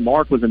 Trayvon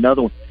Mark was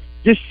another one,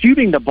 just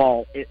shooting the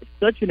ball at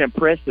such an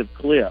impressive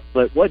clip.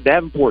 But what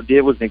Davenport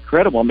did was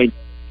incredible. I mean,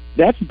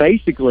 that's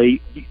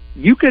basically,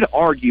 you could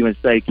argue and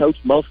say Coach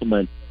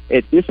Musselman,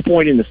 at this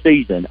point in the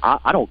season,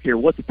 I don't care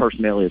what the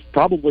personnel is,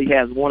 probably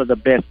has one of the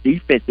best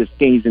defensive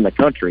schemes in the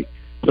country.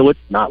 So it's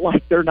not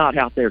like they're not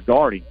out there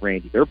guarding,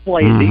 Randy. They're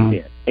playing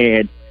defense.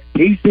 And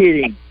he's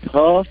hitting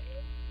tough.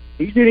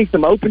 He's hitting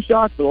some open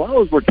shots, but a lot of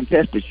those were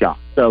contested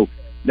shots. So,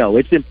 no,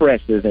 it's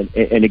impressive.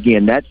 And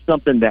again, that's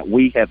something that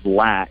we have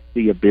lacked,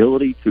 the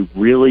ability to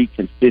really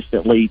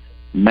consistently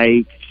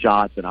make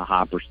shots at a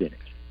high percentage.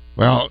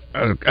 Well,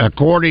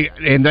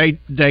 and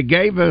they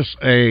gave us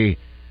a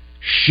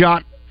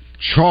shot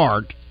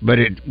chart, but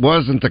it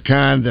wasn't the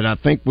kind that I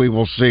think we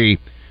will see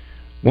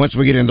once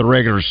we get into the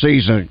regular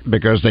season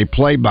because they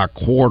play by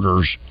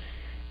quarters.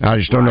 I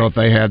just don't know if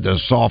they had the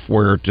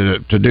software to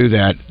do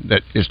that.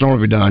 That it's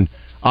normally done,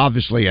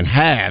 obviously, in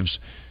halves.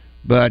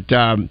 But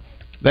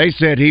they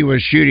said he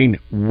was shooting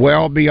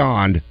well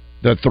beyond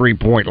the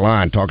 3-point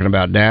line, talking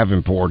about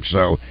Davenport.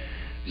 So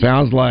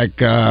sounds like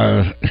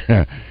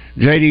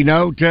J.D.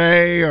 Note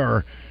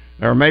or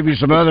maybe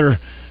some other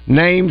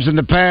names in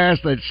the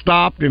past that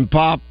stopped and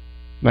popped.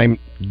 Named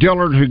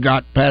Dillard, who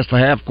got past the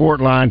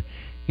half-court line,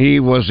 he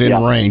was in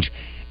range.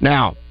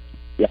 Now,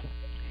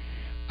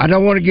 I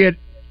don't want to get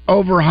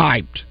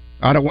overhyped.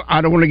 I don't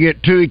want to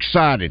get too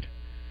excited.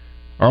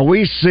 Are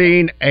we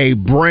seeing a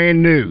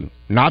brand new,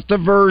 not the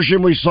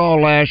version we saw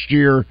last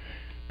year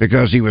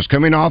because he was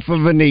coming off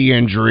of a knee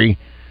injury,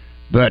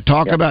 but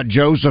talk about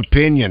Joseph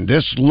Pinion.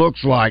 This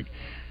looks like,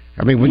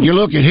 I mean, when you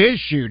look at his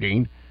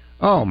shooting,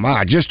 oh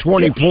my, just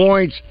 20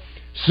 points,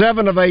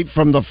 7 of 8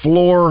 from the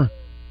floor.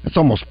 That's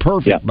almost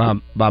perfect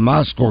by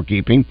my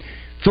scorekeeping.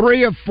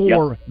 3 of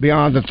 4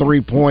 beyond the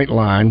 3-point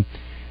line.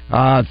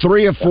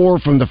 3 of 4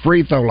 from the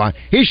free throw line.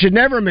 He should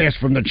never miss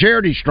from the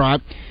charity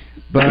stripe.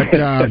 But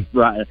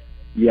right,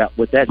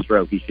 with that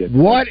stroke he should.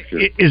 What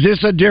is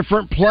this a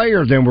different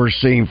player than we're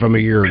seeing from a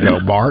year ago,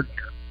 Bart?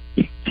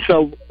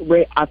 So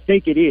I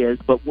think it is.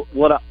 But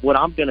what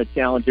I'm going to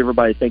challenge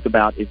everybody to think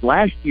about is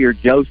last year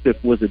Joseph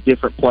was a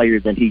different player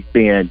than he's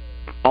been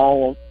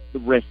all the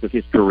rest of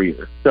his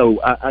career.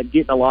 So I'm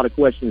getting a lot of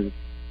questions.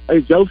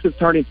 Hey, Joseph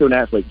turned into an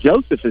athlete.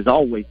 Joseph has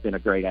always been a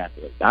great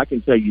athlete. I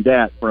can tell you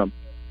that from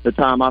the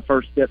time I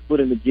first stepped foot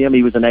in the gym.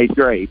 He was in 8th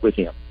grade with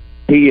him.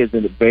 He is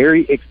a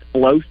very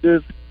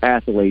explosive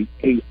athlete.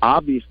 He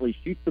obviously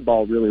shoots the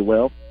ball really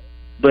well.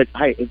 But,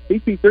 hey, in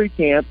CP3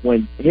 camp,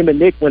 when him and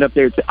Nick went up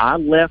there, I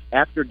left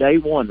after day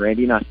one,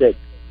 Randy, and I said,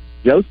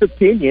 Joseph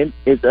Pinion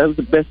is one of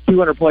the best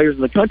 200 players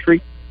in the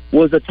country.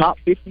 was a top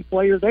 50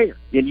 player there.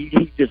 And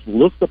he just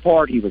looked the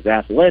part. He was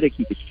athletic.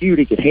 He could shoot.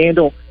 He could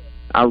handle.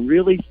 I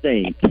really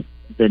think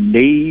the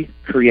knee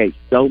creates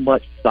so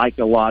much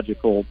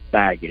psychological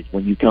baggage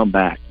when you come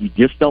back. You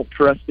just don't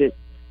trust it.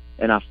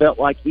 And I felt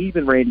like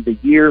even, Randy,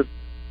 the year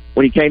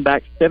when he came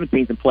back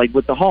 17th and played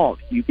with the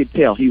Hawks, you could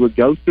tell he would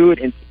go through it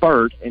in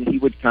spurts, and he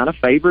would kind of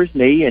favor his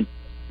knee and,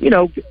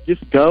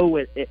 just go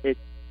at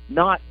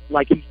not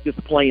like he's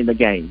just playing the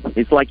game.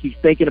 It's like he's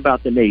thinking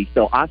about the knee.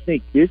 So I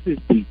think this is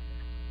the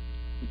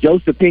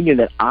Joe's opinion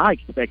that I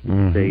expected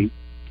to see,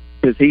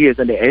 because he is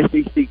an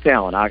SEC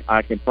talent.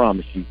 I can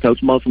promise you.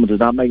 Coach Musselman does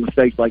not make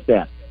mistakes like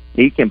that.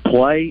 He can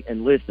play,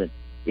 and listen,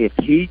 if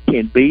he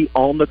can be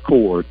on the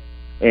court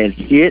and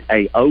hit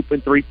a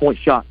open three-point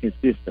shot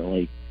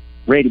consistently,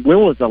 Randy, when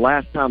was the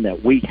last time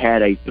that we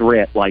had a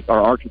threat or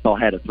Arkansas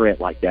had a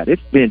threat like that?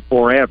 It's been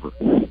forever,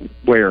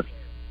 where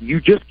you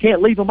just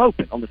can't leave them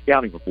open on the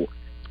scouting report.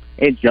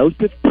 And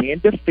Joseph can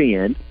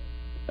defend.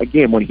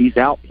 Again, when he's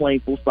out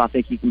playing full stop, I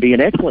think he can be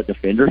an excellent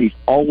defender. He's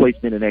always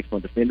been an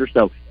excellent defender.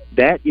 So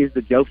that is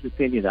the Joseph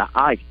opinion that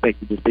I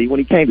expected to see when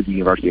he came to the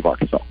University of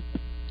Arkansas.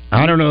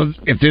 I don't know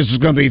if this is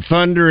going to be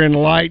thunder and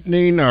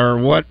lightning or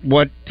what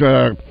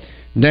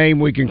name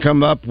we can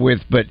come up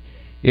with, but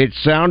it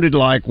sounded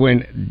like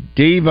when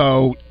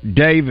Devo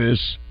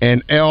Davis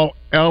and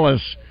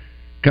Ellis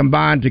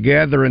combined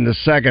together in the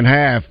second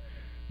half,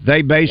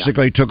 they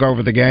basically took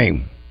over the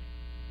game.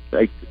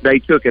 They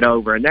took it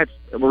over, and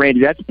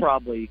Randy, that's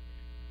probably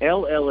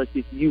Ellis.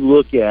 If you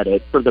look at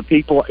it, for the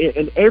people,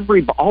 and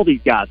all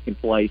these guys can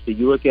play, so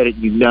you look at it,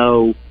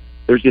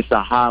 there's just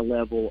a high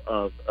level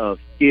of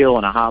skill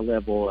and a high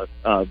level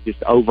of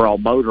just overall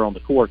motor on the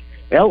court.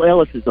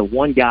 Ellis is the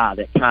one guy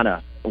that kind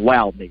of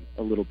wowed me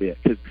a little bit,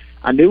 because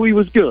I knew he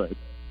was good.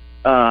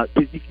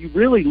 Because if you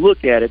really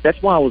look at it,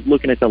 that's why I was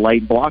looking at the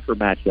Layden Blocker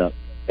matchup.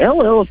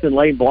 Ellis and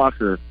Layden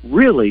Blocker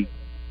really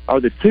are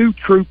the two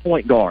true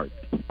point guards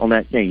on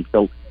that team.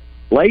 So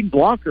Layden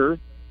Blocker,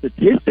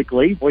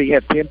 statistically, where you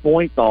have 10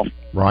 points off,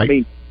 right? I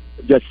mean,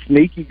 just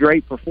sneaky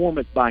great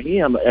performance by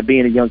him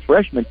being a young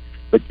freshman.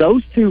 But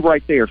those two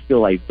right there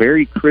fill a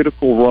very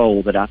critical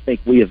role that I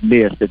think we have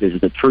missed as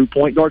the true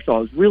point guard. So I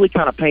was really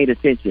kind of paying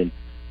attention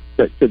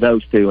to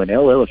those two, and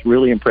Ellis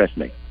really impressed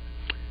me.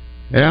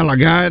 Well, a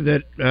guy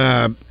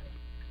that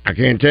I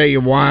can't tell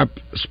you why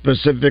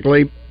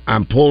specifically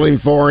I'm pulling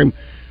for him.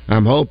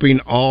 I'm hoping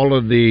all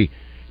of the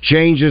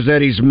changes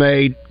that he's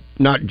made,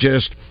 not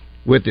just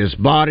with his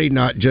body,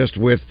 not just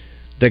with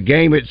the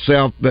game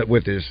itself, but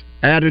with his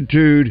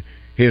attitude,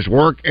 his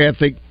work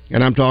ethic,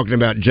 and I'm talking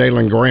about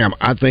Jalen Graham.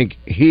 I think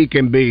he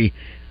can be.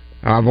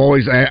 I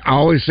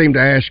always seem to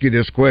ask you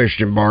this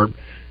question, Bart.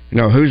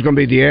 Who's going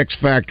to be the X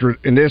factor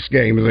in this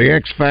game, or the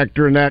X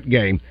factor in that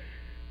game?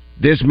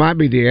 This might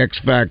be the X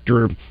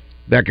factor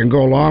that can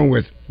go along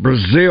with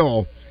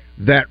Brazil,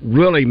 that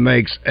really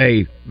makes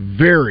a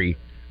very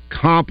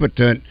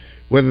competent,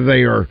 whether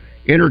they are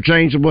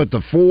interchangeable at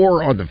the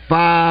 4 or the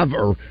 5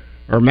 or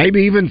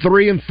maybe even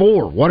 3 and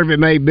 4, whatever it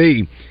may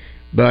be.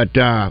 But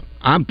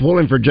I'm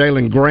pulling for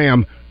Jalen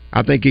Graham.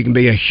 I think he can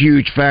be a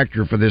huge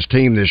factor for this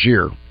team this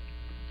year.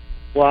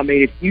 Well, I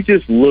mean, if you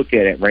just look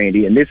at it,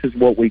 Randy, and this is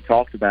what we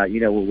talked about,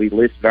 when we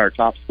listed our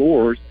top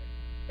scorers,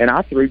 and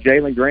I threw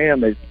Jalen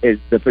Graham as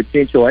the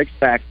potential X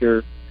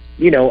factor,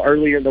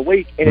 earlier in the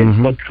week, and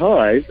it's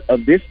because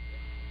of this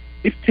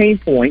 15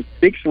 points,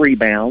 6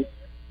 rebounds,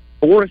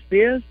 4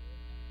 assists,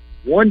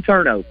 1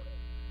 turnover.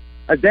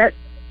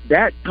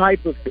 That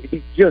type of,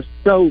 he's just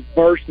so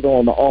versatile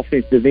on the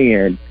offensive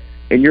end.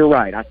 And you're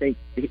right. I think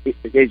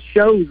it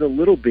shows a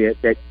little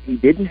bit that he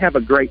didn't have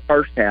a great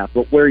first half,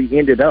 but where he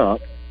ended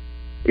up,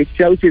 it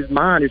shows his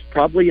mind is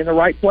probably in the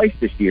right place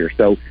this year.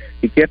 So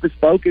he kept his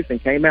focus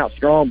and came out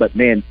strong. But,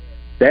 man,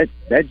 that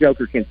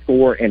Joker can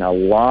score in a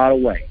lot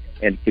of ways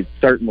and could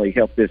certainly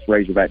help this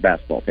Razorback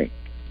basketball team.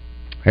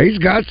 He's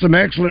got some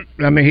excellent –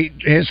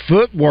 his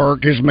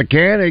footwork, his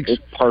mechanics.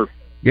 It's perfect.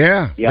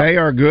 Yeah, They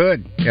are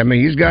good.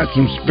 He's got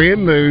some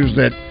spin moves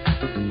that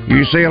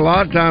you see a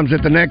lot of times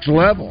at the next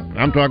level.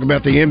 I'm talking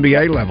about the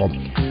NBA level.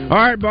 All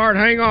right, Bart,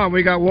 hang on.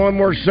 We got one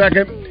more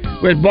second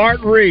with Bart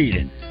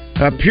Reed.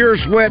 Pure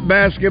sweat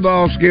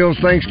basketball skills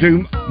thanks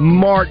to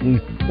Martin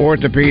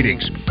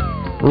Orthopedics.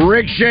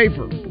 Rick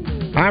Shaeffer.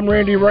 I'm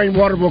Randy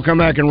Rainwater. We'll come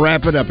back and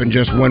wrap it up in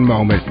just one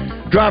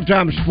moment. Drive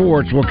Time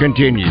Sports will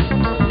continue.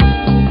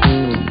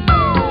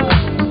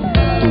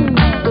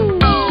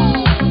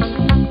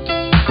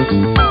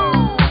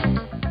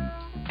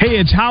 Hey,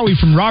 it's Howie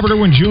from Robert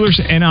Irwin Jewelers,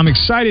 and I'm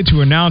excited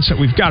to announce that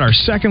we've got our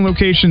second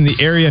location in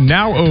the area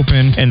now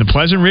open in the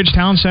Pleasant Ridge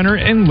Town Center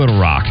in Little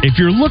Rock. If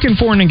you're looking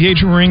for an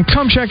engagement ring,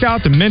 come check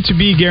out the Meant to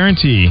Be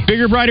Guarantee.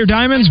 Bigger, brighter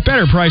diamonds,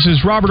 better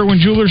prices, Robert Irwin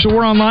Jewelers,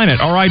 or online at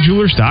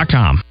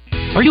rijewelers.com.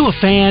 Are you a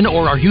fan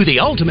or are you the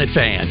ultimate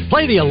fan?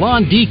 Play the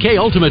Elan DK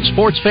Ultimate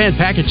Sports Fan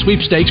Package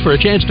Sweepstakes for a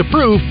chance to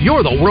prove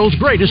you're the world's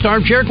greatest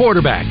armchair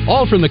quarterback.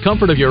 All from the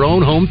comfort of your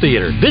own home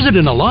theater. Visit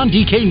an Elan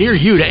DK near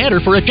you to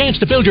enter for a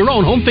chance to build your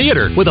own home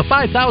theater with a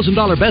 $5,000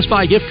 Best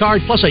Buy gift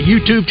card plus a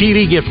YouTube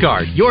TV gift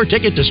card. Your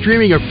ticket to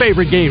streaming your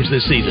favorite games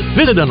this season.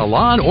 Visit an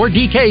Elan or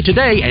DK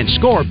today and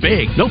score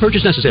big. No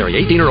purchase necessary.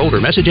 18 or older.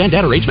 Message and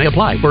data rates may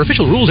apply. For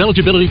official rules,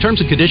 eligibility,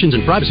 terms and conditions,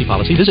 and privacy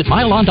policy, visit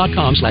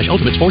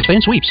myelan.com/ultimate sports fan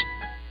sweeps.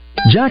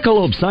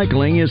 Jackalope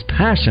Cycling is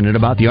passionate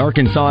about the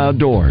Arkansas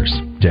outdoors.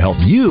 To help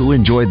you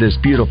enjoy this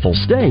beautiful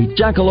state,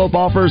 Jackalope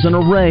offers an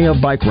array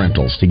of bike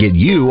rentals to get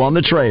you on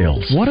the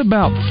trails. What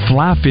about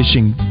fly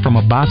fishing from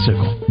a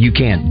bicycle? You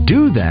can't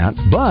do that,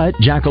 but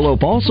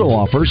Jackalope also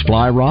offers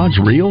fly rods,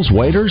 reels,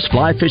 waders,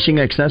 fly fishing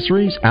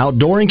accessories,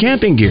 outdoor and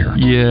camping gear.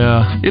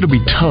 Yeah, it'll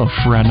be tough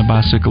riding a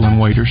bicycle and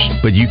waders.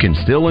 But you can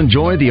still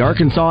enjoy the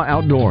Arkansas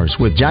outdoors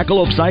with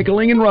Jackalope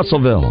Cycling in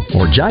Russellville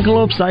or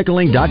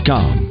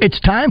jackalopecycling.com. It's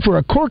time for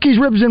a Corky's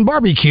Ribs and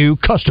Barbecue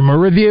customer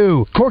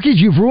review.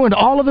 Corky's, you've ruined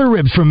all of the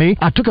ribs for me.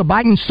 I took a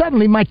bite and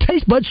suddenly my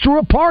taste buds threw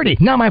a party.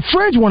 Now my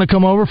friends want to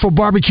come over for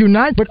barbecue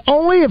night, but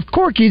only if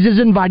Corky's is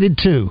invited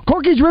too.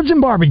 Corky's Ribs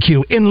and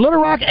Barbecue in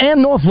Little Rock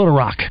and North Little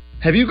Rock.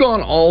 Have you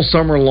gone all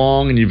summer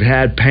long and you've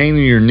had pain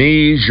in your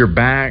knees, your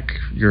back,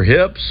 your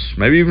hips,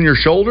 maybe even your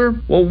shoulder?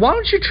 Well, why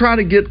don't you try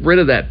to get rid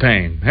of that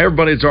pain? Hey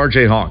everybody, it's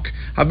RJ Hawk.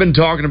 I've been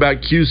talking about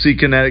QC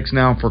Kinetics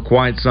now for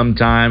quite some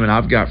time, and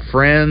I've got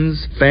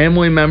friends,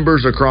 family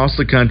members across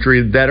the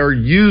country that are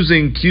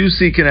using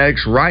QC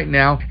Kinetics right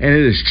now, and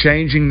it is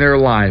changing their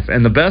life.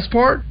 And the best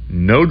part?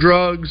 No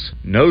drugs,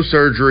 no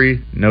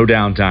surgery, no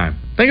downtime.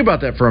 Think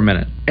about that for a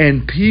minute.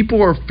 And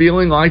people are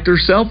feeling like they're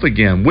self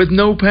again with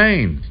no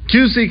pain.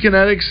 QC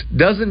Kinetics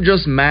doesn't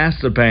just mask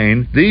the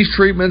pain. These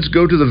treatments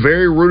go to the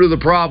very root of the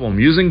problem,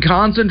 using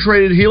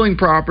concentrated healing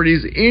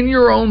properties in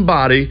your own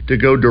body to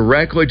go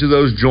directly to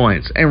those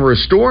joints and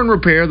restore and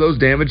repair those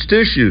damaged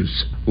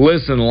tissues.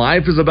 Listen,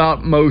 life is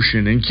about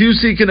motion, and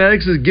QC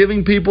Kinetics is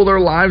giving people their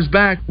lives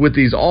back with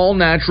these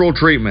all-natural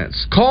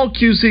treatments. Call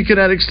QC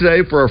Kinetics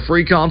today for a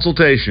free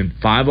consultation.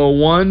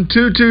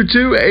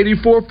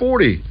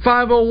 501-222-8440.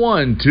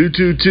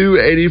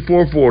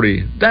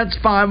 501-222-8440. That's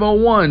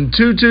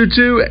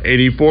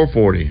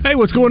 501-222-8440. Hey,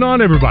 what's going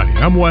on, everybody?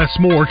 I'm Wes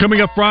Moore.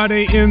 Coming up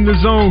Friday in the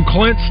Zone,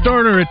 Clint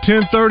Sterner at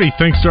 10:30.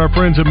 Thanks to our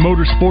friends at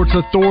Motorsports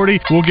Authority,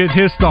 we'll get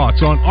his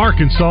thoughts on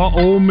Arkansas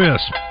Ole Miss.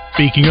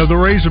 Speaking of the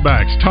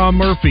Razorbacks, Tom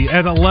Murphy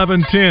at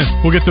 11:10.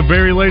 We'll get the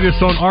very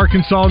latest on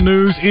Arkansas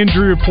news,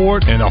 injury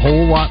report, and a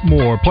whole lot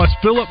more. Plus,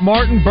 Philip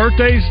Martin,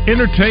 birthdays,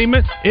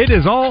 entertainment. It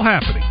is all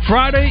happening.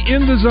 Friday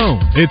in the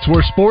Zone. It's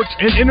where sports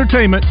and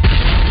entertainment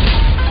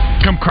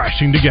come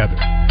crashing together.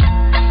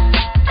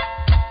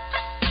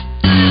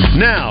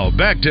 Now,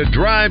 back to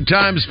Drive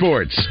Time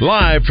Sports,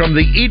 live from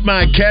the Eat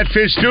My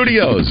Catfish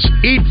studios.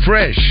 Eat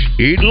fresh,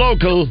 eat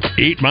local,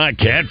 eat my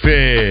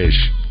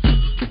catfish.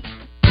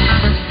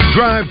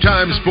 Drive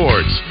Time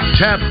Sports,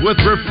 tapped with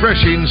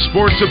refreshing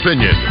sports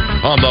opinion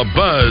on the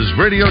Buzz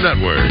Radio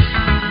Network.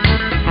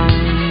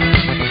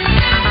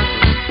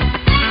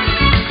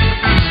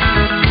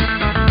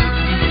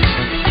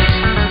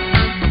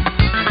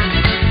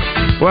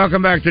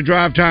 Welcome back to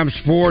Drive Time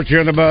Sports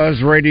here on the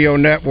Buzz Radio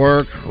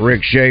Network.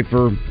 Rick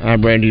Shaeffer,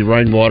 I'm Randy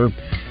Rainwater.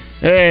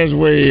 As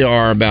we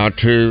are about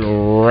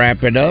to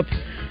wrap it up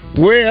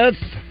with...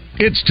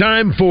 It's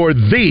time for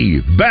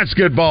the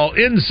Basketball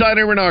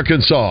Insider in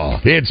Arkansas.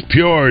 It's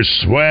pure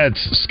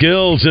sweats,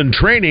 skills, and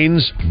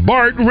trainings.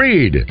 Bart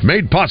Reed,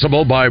 made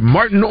possible by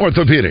Martin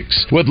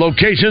Orthopedics, with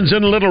locations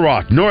in Little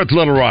Rock, North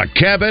Little Rock,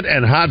 Cabot,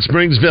 and Hot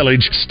Springs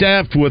Village,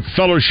 staffed with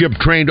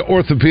fellowship-trained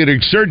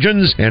orthopedic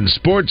surgeons and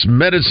sports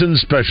medicine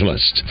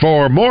specialists.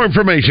 For more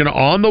information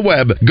on the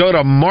web, go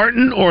to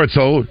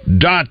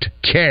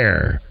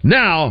martinortho.care.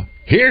 Now,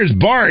 here's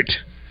Bart.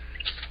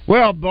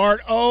 Well,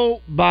 Bart,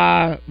 oh,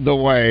 by the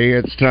way,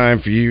 it's time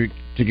for you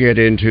to get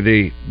into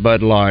the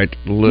Bud Light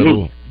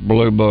Little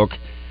Blue Book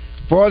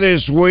for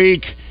this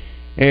week.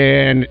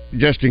 And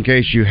just in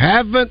case you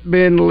haven't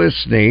been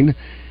listening,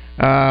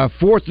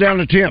 fourth down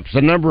attempts,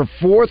 the number of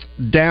fourth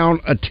down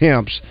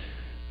attempts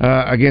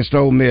against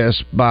Ole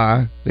Miss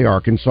by the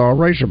Arkansas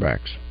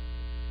Razorbacks.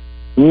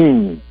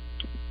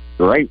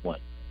 Great one.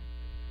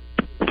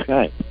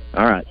 Okay.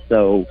 All right.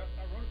 So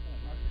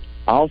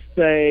I'll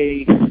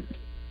say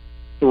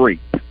 3.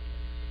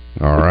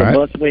 All right. It's a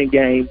must-win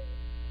game,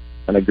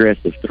 an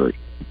aggressive 3.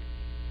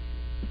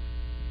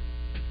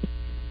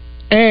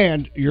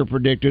 And your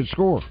predicted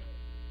score?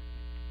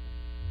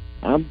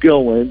 I'm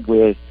going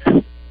with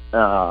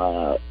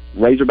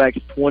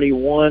Razorbacks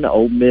 21,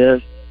 Ole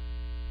Miss.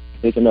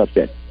 It's an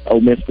upset.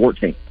 Ole Miss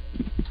 14.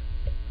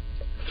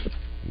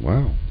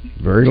 Wow.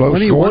 Very low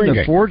 21 scoring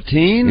to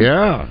 14?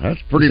 Yeah,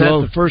 that's pretty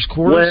low. The first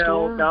quarter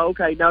score? No,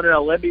 okay, no.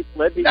 Let me.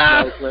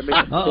 I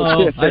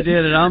did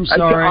it. I'm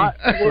sorry.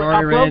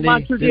 Sorry, Randy.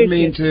 Didn't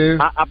mean to.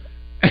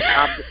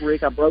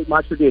 Rick, I broke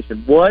my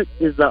tradition. What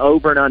is the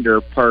over and under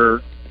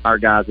per our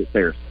guys at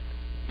Saracen?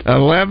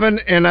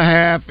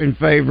 11.5 in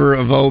favor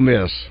of Ole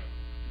Miss.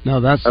 No,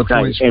 that's the Okay,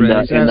 point and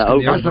spread.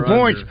 That's the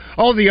points.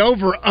 Oh, the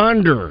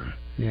over-under.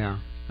 Yeah.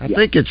 I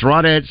think it's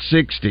right at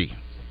 60.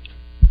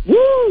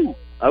 Woo!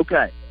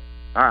 Okay.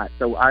 All right,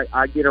 so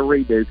I get a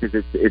redo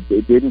because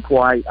it didn't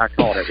quite. I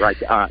caught it right.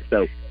 All right,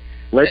 so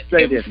let's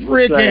say this.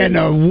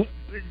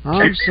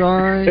 I'm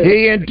sorry.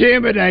 He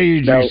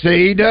intimidated you.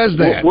 See, he does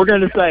that. We're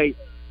going to say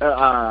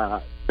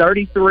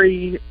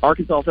 33,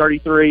 Arkansas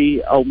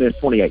 33, Ole Miss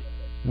 28.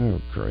 Oh,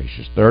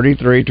 gracious.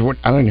 33, 20.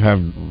 I don't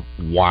have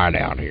white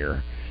out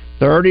here.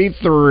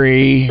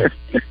 33,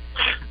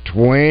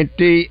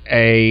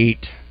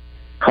 28.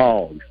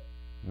 Hogs.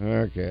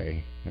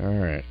 Okay. All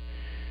right.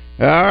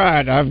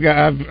 I've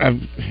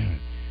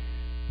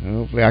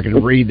hopefully I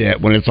can read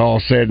that when it's all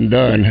said and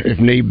done, if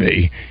need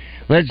be.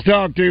 Let's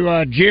talk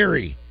to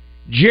Jerry.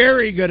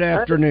 Jerry, good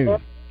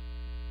afternoon.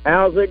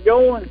 How's it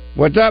going?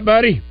 What's up,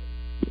 buddy?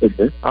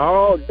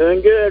 Oh,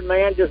 doing good,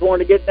 man. Just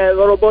wanted to get in that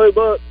little blue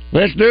book.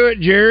 Let's do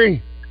it,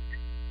 Jerry.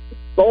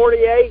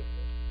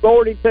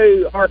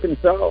 48-42,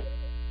 Arkansas.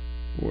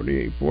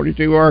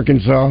 48-42,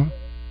 Arkansas.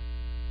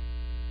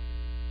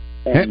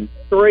 And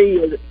 3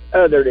 is the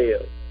other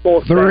deal.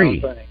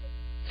 3.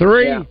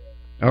 3? Yeah.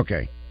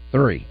 Okay,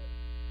 3.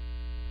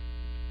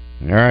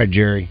 All right,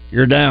 Jerry.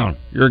 You're down.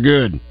 You're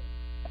good.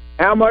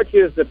 How much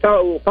is the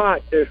total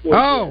pot this week?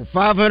 Oh,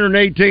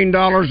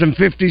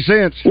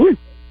 $518.50.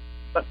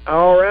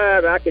 All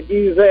right, I could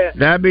use that.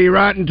 That'd be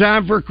right in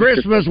time for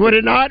Christmas, would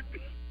it not?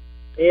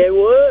 It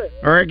would.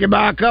 Or I could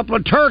buy a couple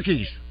of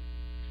turkeys.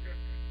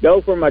 Go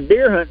for my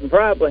deer hunting,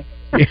 probably.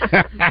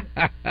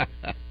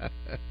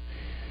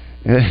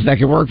 That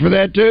could work for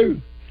that, too.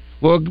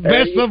 Well,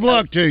 best of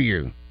luck to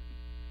you.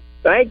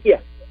 Thank you.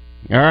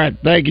 All right.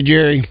 Thank you,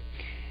 Jerry.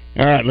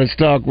 All right. Let's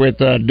talk with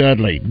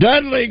Dudley.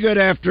 Dudley, good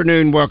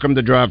afternoon. Welcome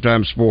to Drive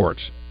Time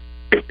Sports.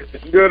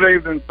 Good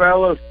evening,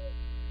 fellas.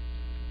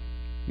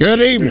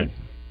 Good evening.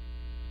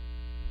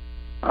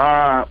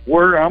 I'm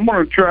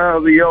going to try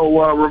the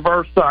old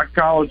reverse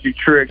psychology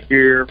trick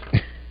here.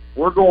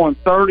 We're going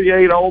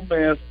 38 Ole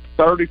Miss,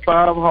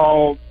 35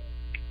 Hogs,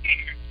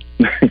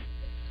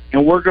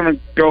 and we're going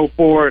to go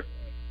for it.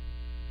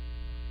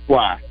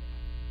 Why?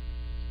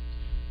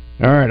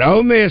 All right,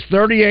 Ole Miss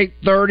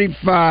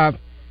 38-35,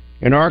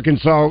 and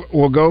Arkansas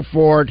will go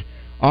for it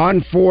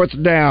on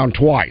 4th down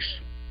twice.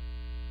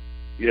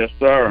 Yes,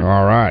 sir.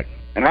 All right.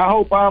 And I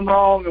hope I'm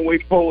wrong and we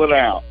pull it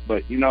out,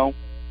 but, we'll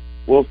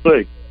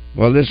see.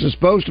 Well, this is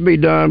supposed to be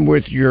done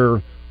with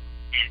your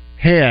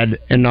head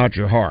and not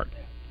your heart.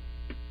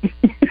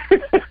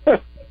 I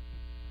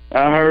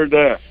heard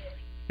that.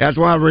 That's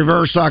why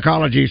reverse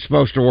psychology is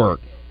supposed to work.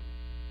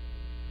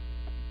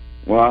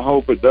 Well, I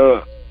hope it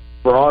does,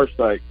 for our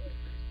sake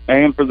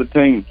and for the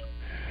team.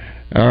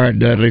 All right,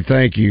 Dudley,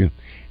 thank you.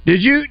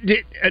 Did you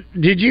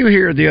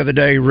hear the other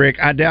day, Rick?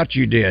 I doubt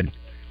you did,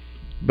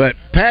 but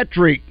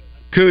Patrick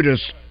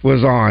Kudus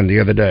was on the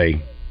other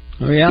day.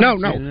 Oh yeah. No,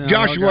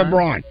 Joshua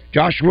Braun.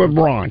 Joshua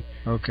Braun.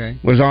 Okay.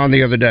 Was on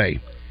the other day.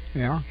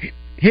 Yeah.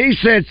 He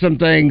said some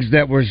things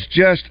that was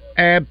just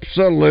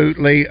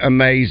absolutely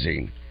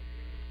amazing.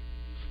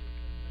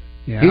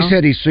 Yeah. He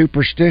said he's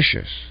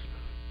superstitious.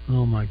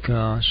 Oh my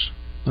gosh.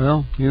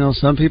 Well,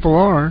 some people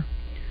are.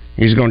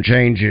 He's going to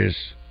change his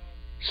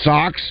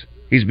socks.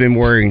 He's been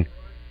wearing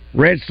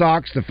red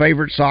socks, the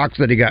favorite socks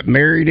that he got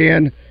married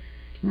in.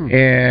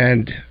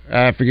 And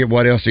I forget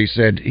what else he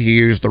said he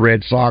used the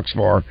red socks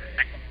for.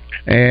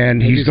 And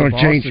Maybe he's going to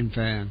change.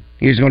 Fan.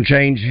 He's going to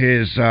change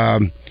his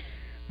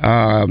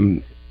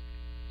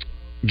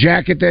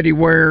jacket that he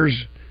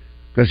wears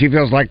because he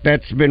feels like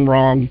that's been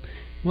wrong.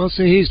 Well,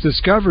 see, he's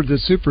discovered that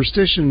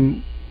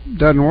superstition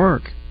doesn't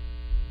work,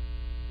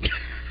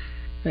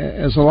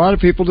 as a lot of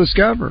people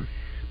discover.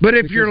 But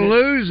if you're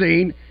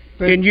losing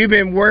and you've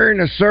been wearing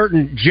a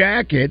certain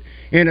jacket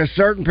and a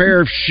certain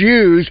pair of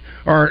shoes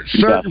or a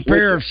certain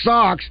pair of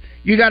socks,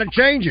 you got to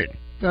change it.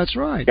 That's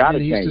right.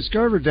 And he's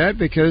discovered that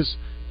because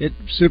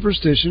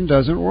superstition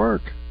doesn't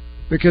work.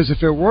 Because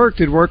if it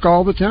worked, it'd work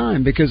all the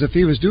time. Because if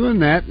he was doing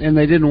that and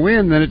they didn't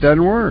win, then it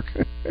doesn't work.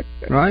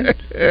 Right?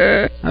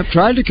 I've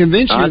tried to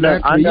convince you of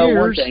that for years. I know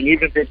one thing.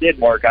 Even if it did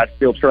work, I'd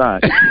still try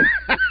it.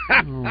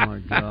 Oh, my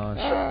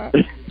gosh.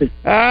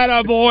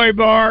 Attaboy,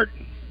 Bart.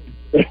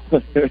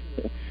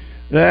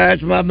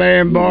 That's my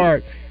man,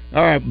 Bart.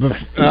 All right,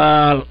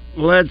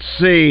 let's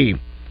see.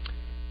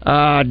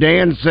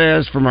 Dan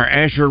says from our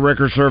Asher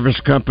Record Service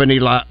Company,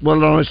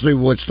 well, let's do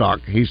Woodstock.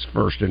 He's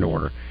first in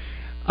order.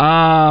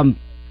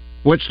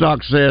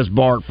 Woodstock says,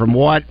 Bart, from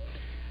what?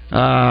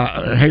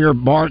 Here,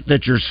 Bart,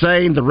 that you're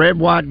saying the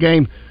red-white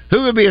game,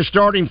 who would be a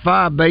starting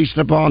 5 based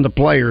upon the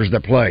players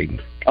that played?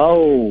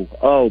 Oh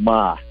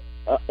my.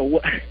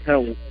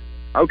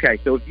 Okay,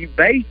 so if you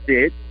based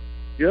it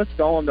just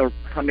on the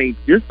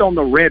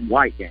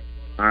red-white game,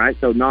 all right,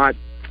 so not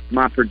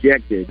my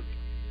projected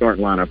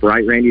starting lineup,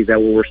 right, Randy? Is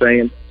that what we're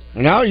saying?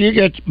 No, you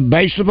get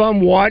based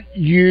upon what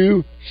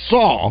you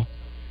saw,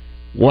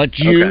 what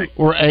you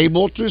were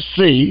able to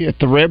see at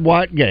the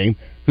red-white game,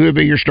 who would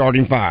be your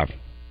starting 5?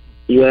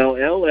 Well,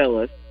 L.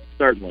 Ellis,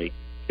 certainly.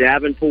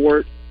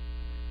 Davenport,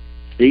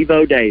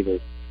 Devo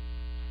Davis,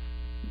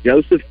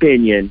 Joseph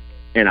Pinion,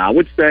 and I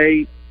would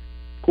say,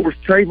 of course,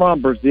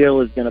 Trayvon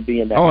Brazile is going to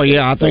be in that. Oh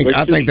yeah, I think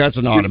so that's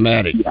an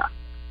automatic. Yeah,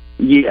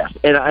 yes,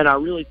 and I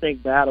really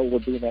think Battle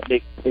would be in that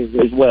mix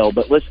as well.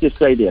 But let's just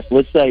say this: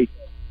 let's say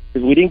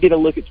because we didn't get a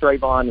look at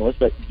Trayvon, let's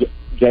say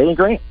Jalen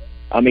Grant.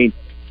 I mean,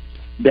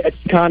 that's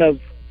kind of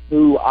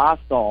who I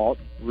thought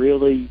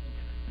really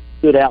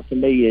stood out to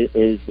me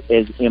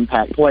as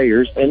impact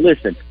players. And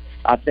listen,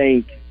 I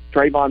think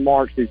Trayvon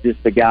Marks is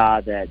just the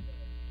guy that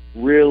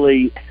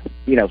really,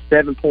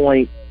 7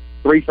 point,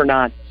 3 for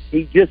 9.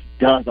 He just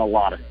does a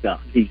lot of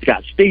stuff. He's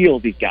got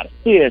steals, he's got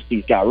assists,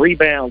 he's got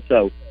rebounds.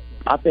 So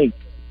I think,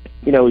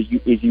 as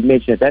you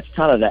mentioned, that's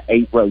kind of the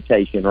 8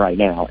 rotation right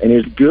now. And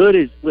as good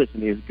as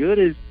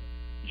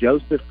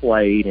Joseph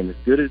played and as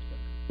good as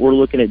we're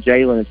looking at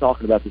Jalen and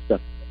talking about this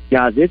stuff,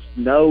 guys, it's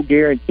no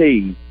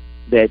guarantee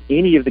that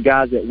any of the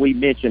guys that we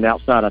mentioned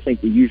outside, I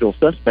think, the usual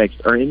suspects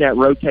are in that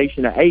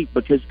rotation of 8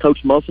 because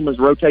Coach Musselman's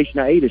rotation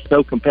of 8 is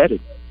so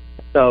competitive.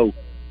 So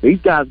these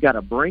guys got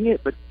to bring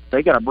it, but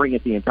they got to bring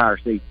it the entire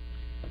season.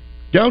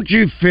 Don't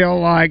you feel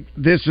like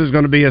this is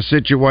going to be a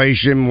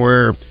situation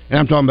where, and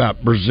I'm talking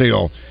about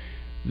Brazile,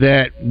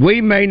 that we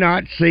may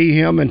not see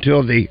him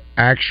until the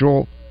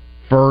actual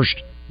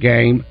first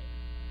game?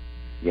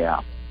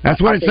 Yeah.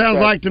 That's what it sounds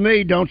like to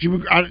me, don't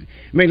you? I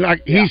mean,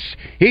 like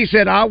he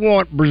said, I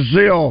want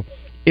Brazile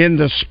in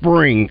the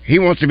spring. He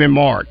wants him in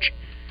March.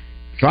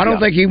 So I don't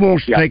think he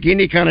wants to take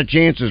any kind of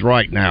chances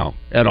right now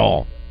at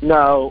all.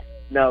 No.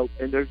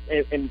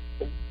 And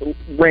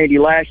Randy,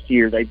 last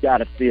year they've got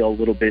to feel a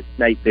little bit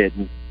snake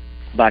bitten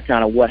by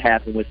kind of what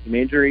happened with some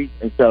injuries,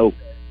 and so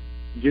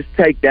just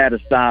take that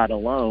aside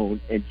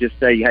alone and just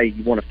say, hey,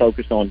 you want to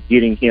focus on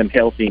getting him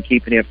healthy and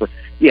keeping him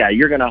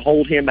you're going to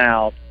hold him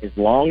out as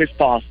long as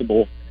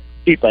possible,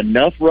 keep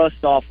enough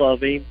rust off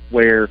of him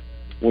where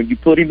when you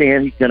put him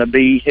in, he's going to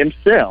be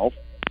himself,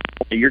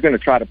 and you're going to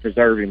try to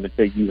preserve him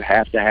until you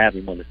have to have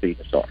him when the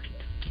season starts.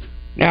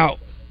 Now,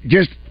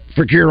 just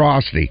for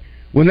curiosity,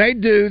 when they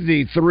do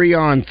the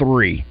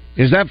 3-on-3,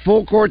 is that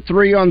full court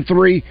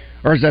 3-on-3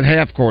 or is that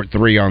half court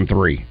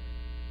 3-on-3?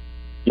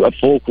 A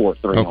full court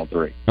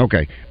 3-on-3.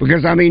 Okay,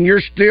 because I mean,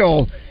 you're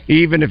still,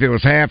 even if it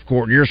was half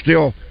court, you're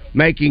still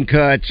making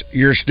cuts,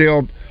 you're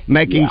still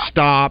making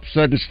stops,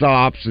 sudden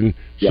stops, and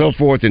so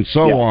forth and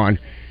so on.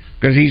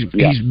 Because he's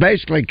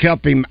basically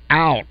kept him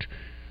out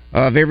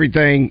of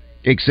everything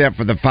except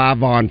for the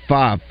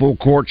 5-on-5 full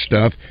court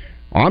stuff.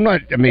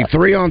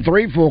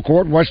 3-on-3 full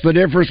court. What's the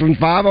difference from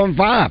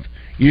 5-on-5?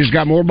 You just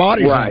got more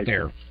bodies out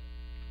there.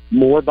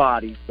 More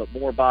bodies, but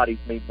more bodies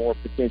mean more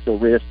potential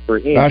risk for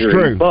injury. That's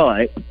true.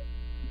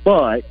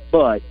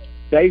 But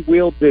they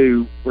will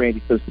do,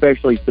 Randy, so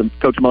especially some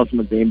Coach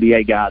Musselman's the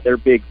NBA guy, they're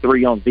big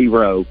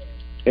 3-on-0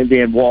 and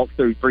then walk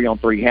through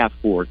 3-on-3 half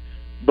court.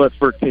 But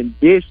for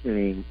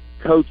conditioning,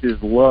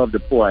 coaches love to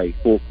play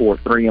full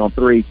court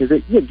 3-on-3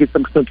 because it gets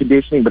some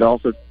conditioning, but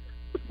also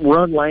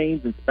run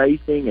lanes and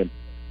spacing, and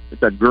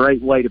it's a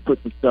great way to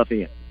put some stuff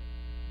in.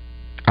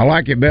 I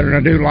like it better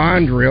than I do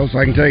line drills,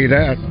 I can tell you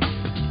that.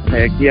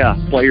 Heck yeah,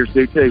 players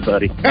do too,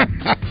 buddy.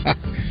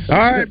 All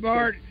right,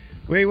 Bart.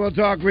 We will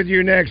talk with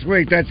you next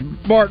week. That's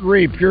Bart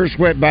Reed, Pure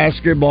Sweat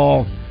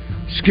Basketball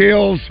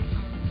Skills.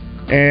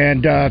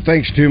 And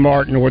thanks to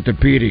Martin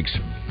Orthopedics.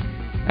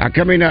 Now,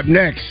 coming up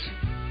next,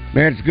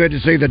 man, it's good to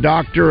see the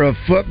doctor of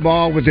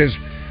football with his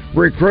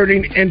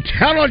recruiting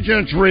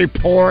intelligence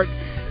report.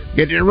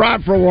 Get it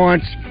right for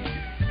once.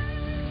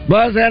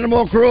 Buzz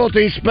Animal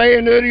Cruelty, spay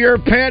and neuter your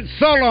pet.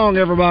 So long,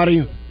 everybody.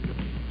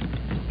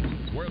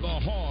 Where the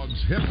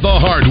hogs hit the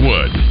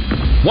hardwood.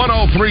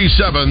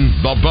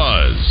 103.7 The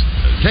Buzz.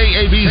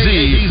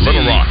 KABZ,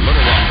 Little Rock.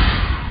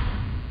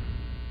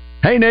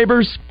 Hey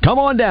neighbors, come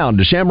on down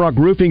to Shamrock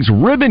Roofing's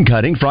ribbon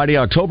cutting Friday,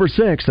 October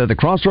 6th at the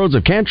crossroads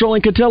of Cantrell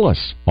and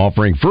Catillus,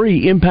 offering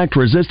free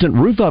impact-resistant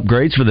roof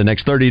upgrades for the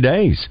next 30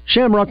 days.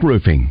 Shamrock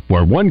Roofing,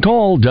 where one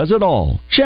call does it all.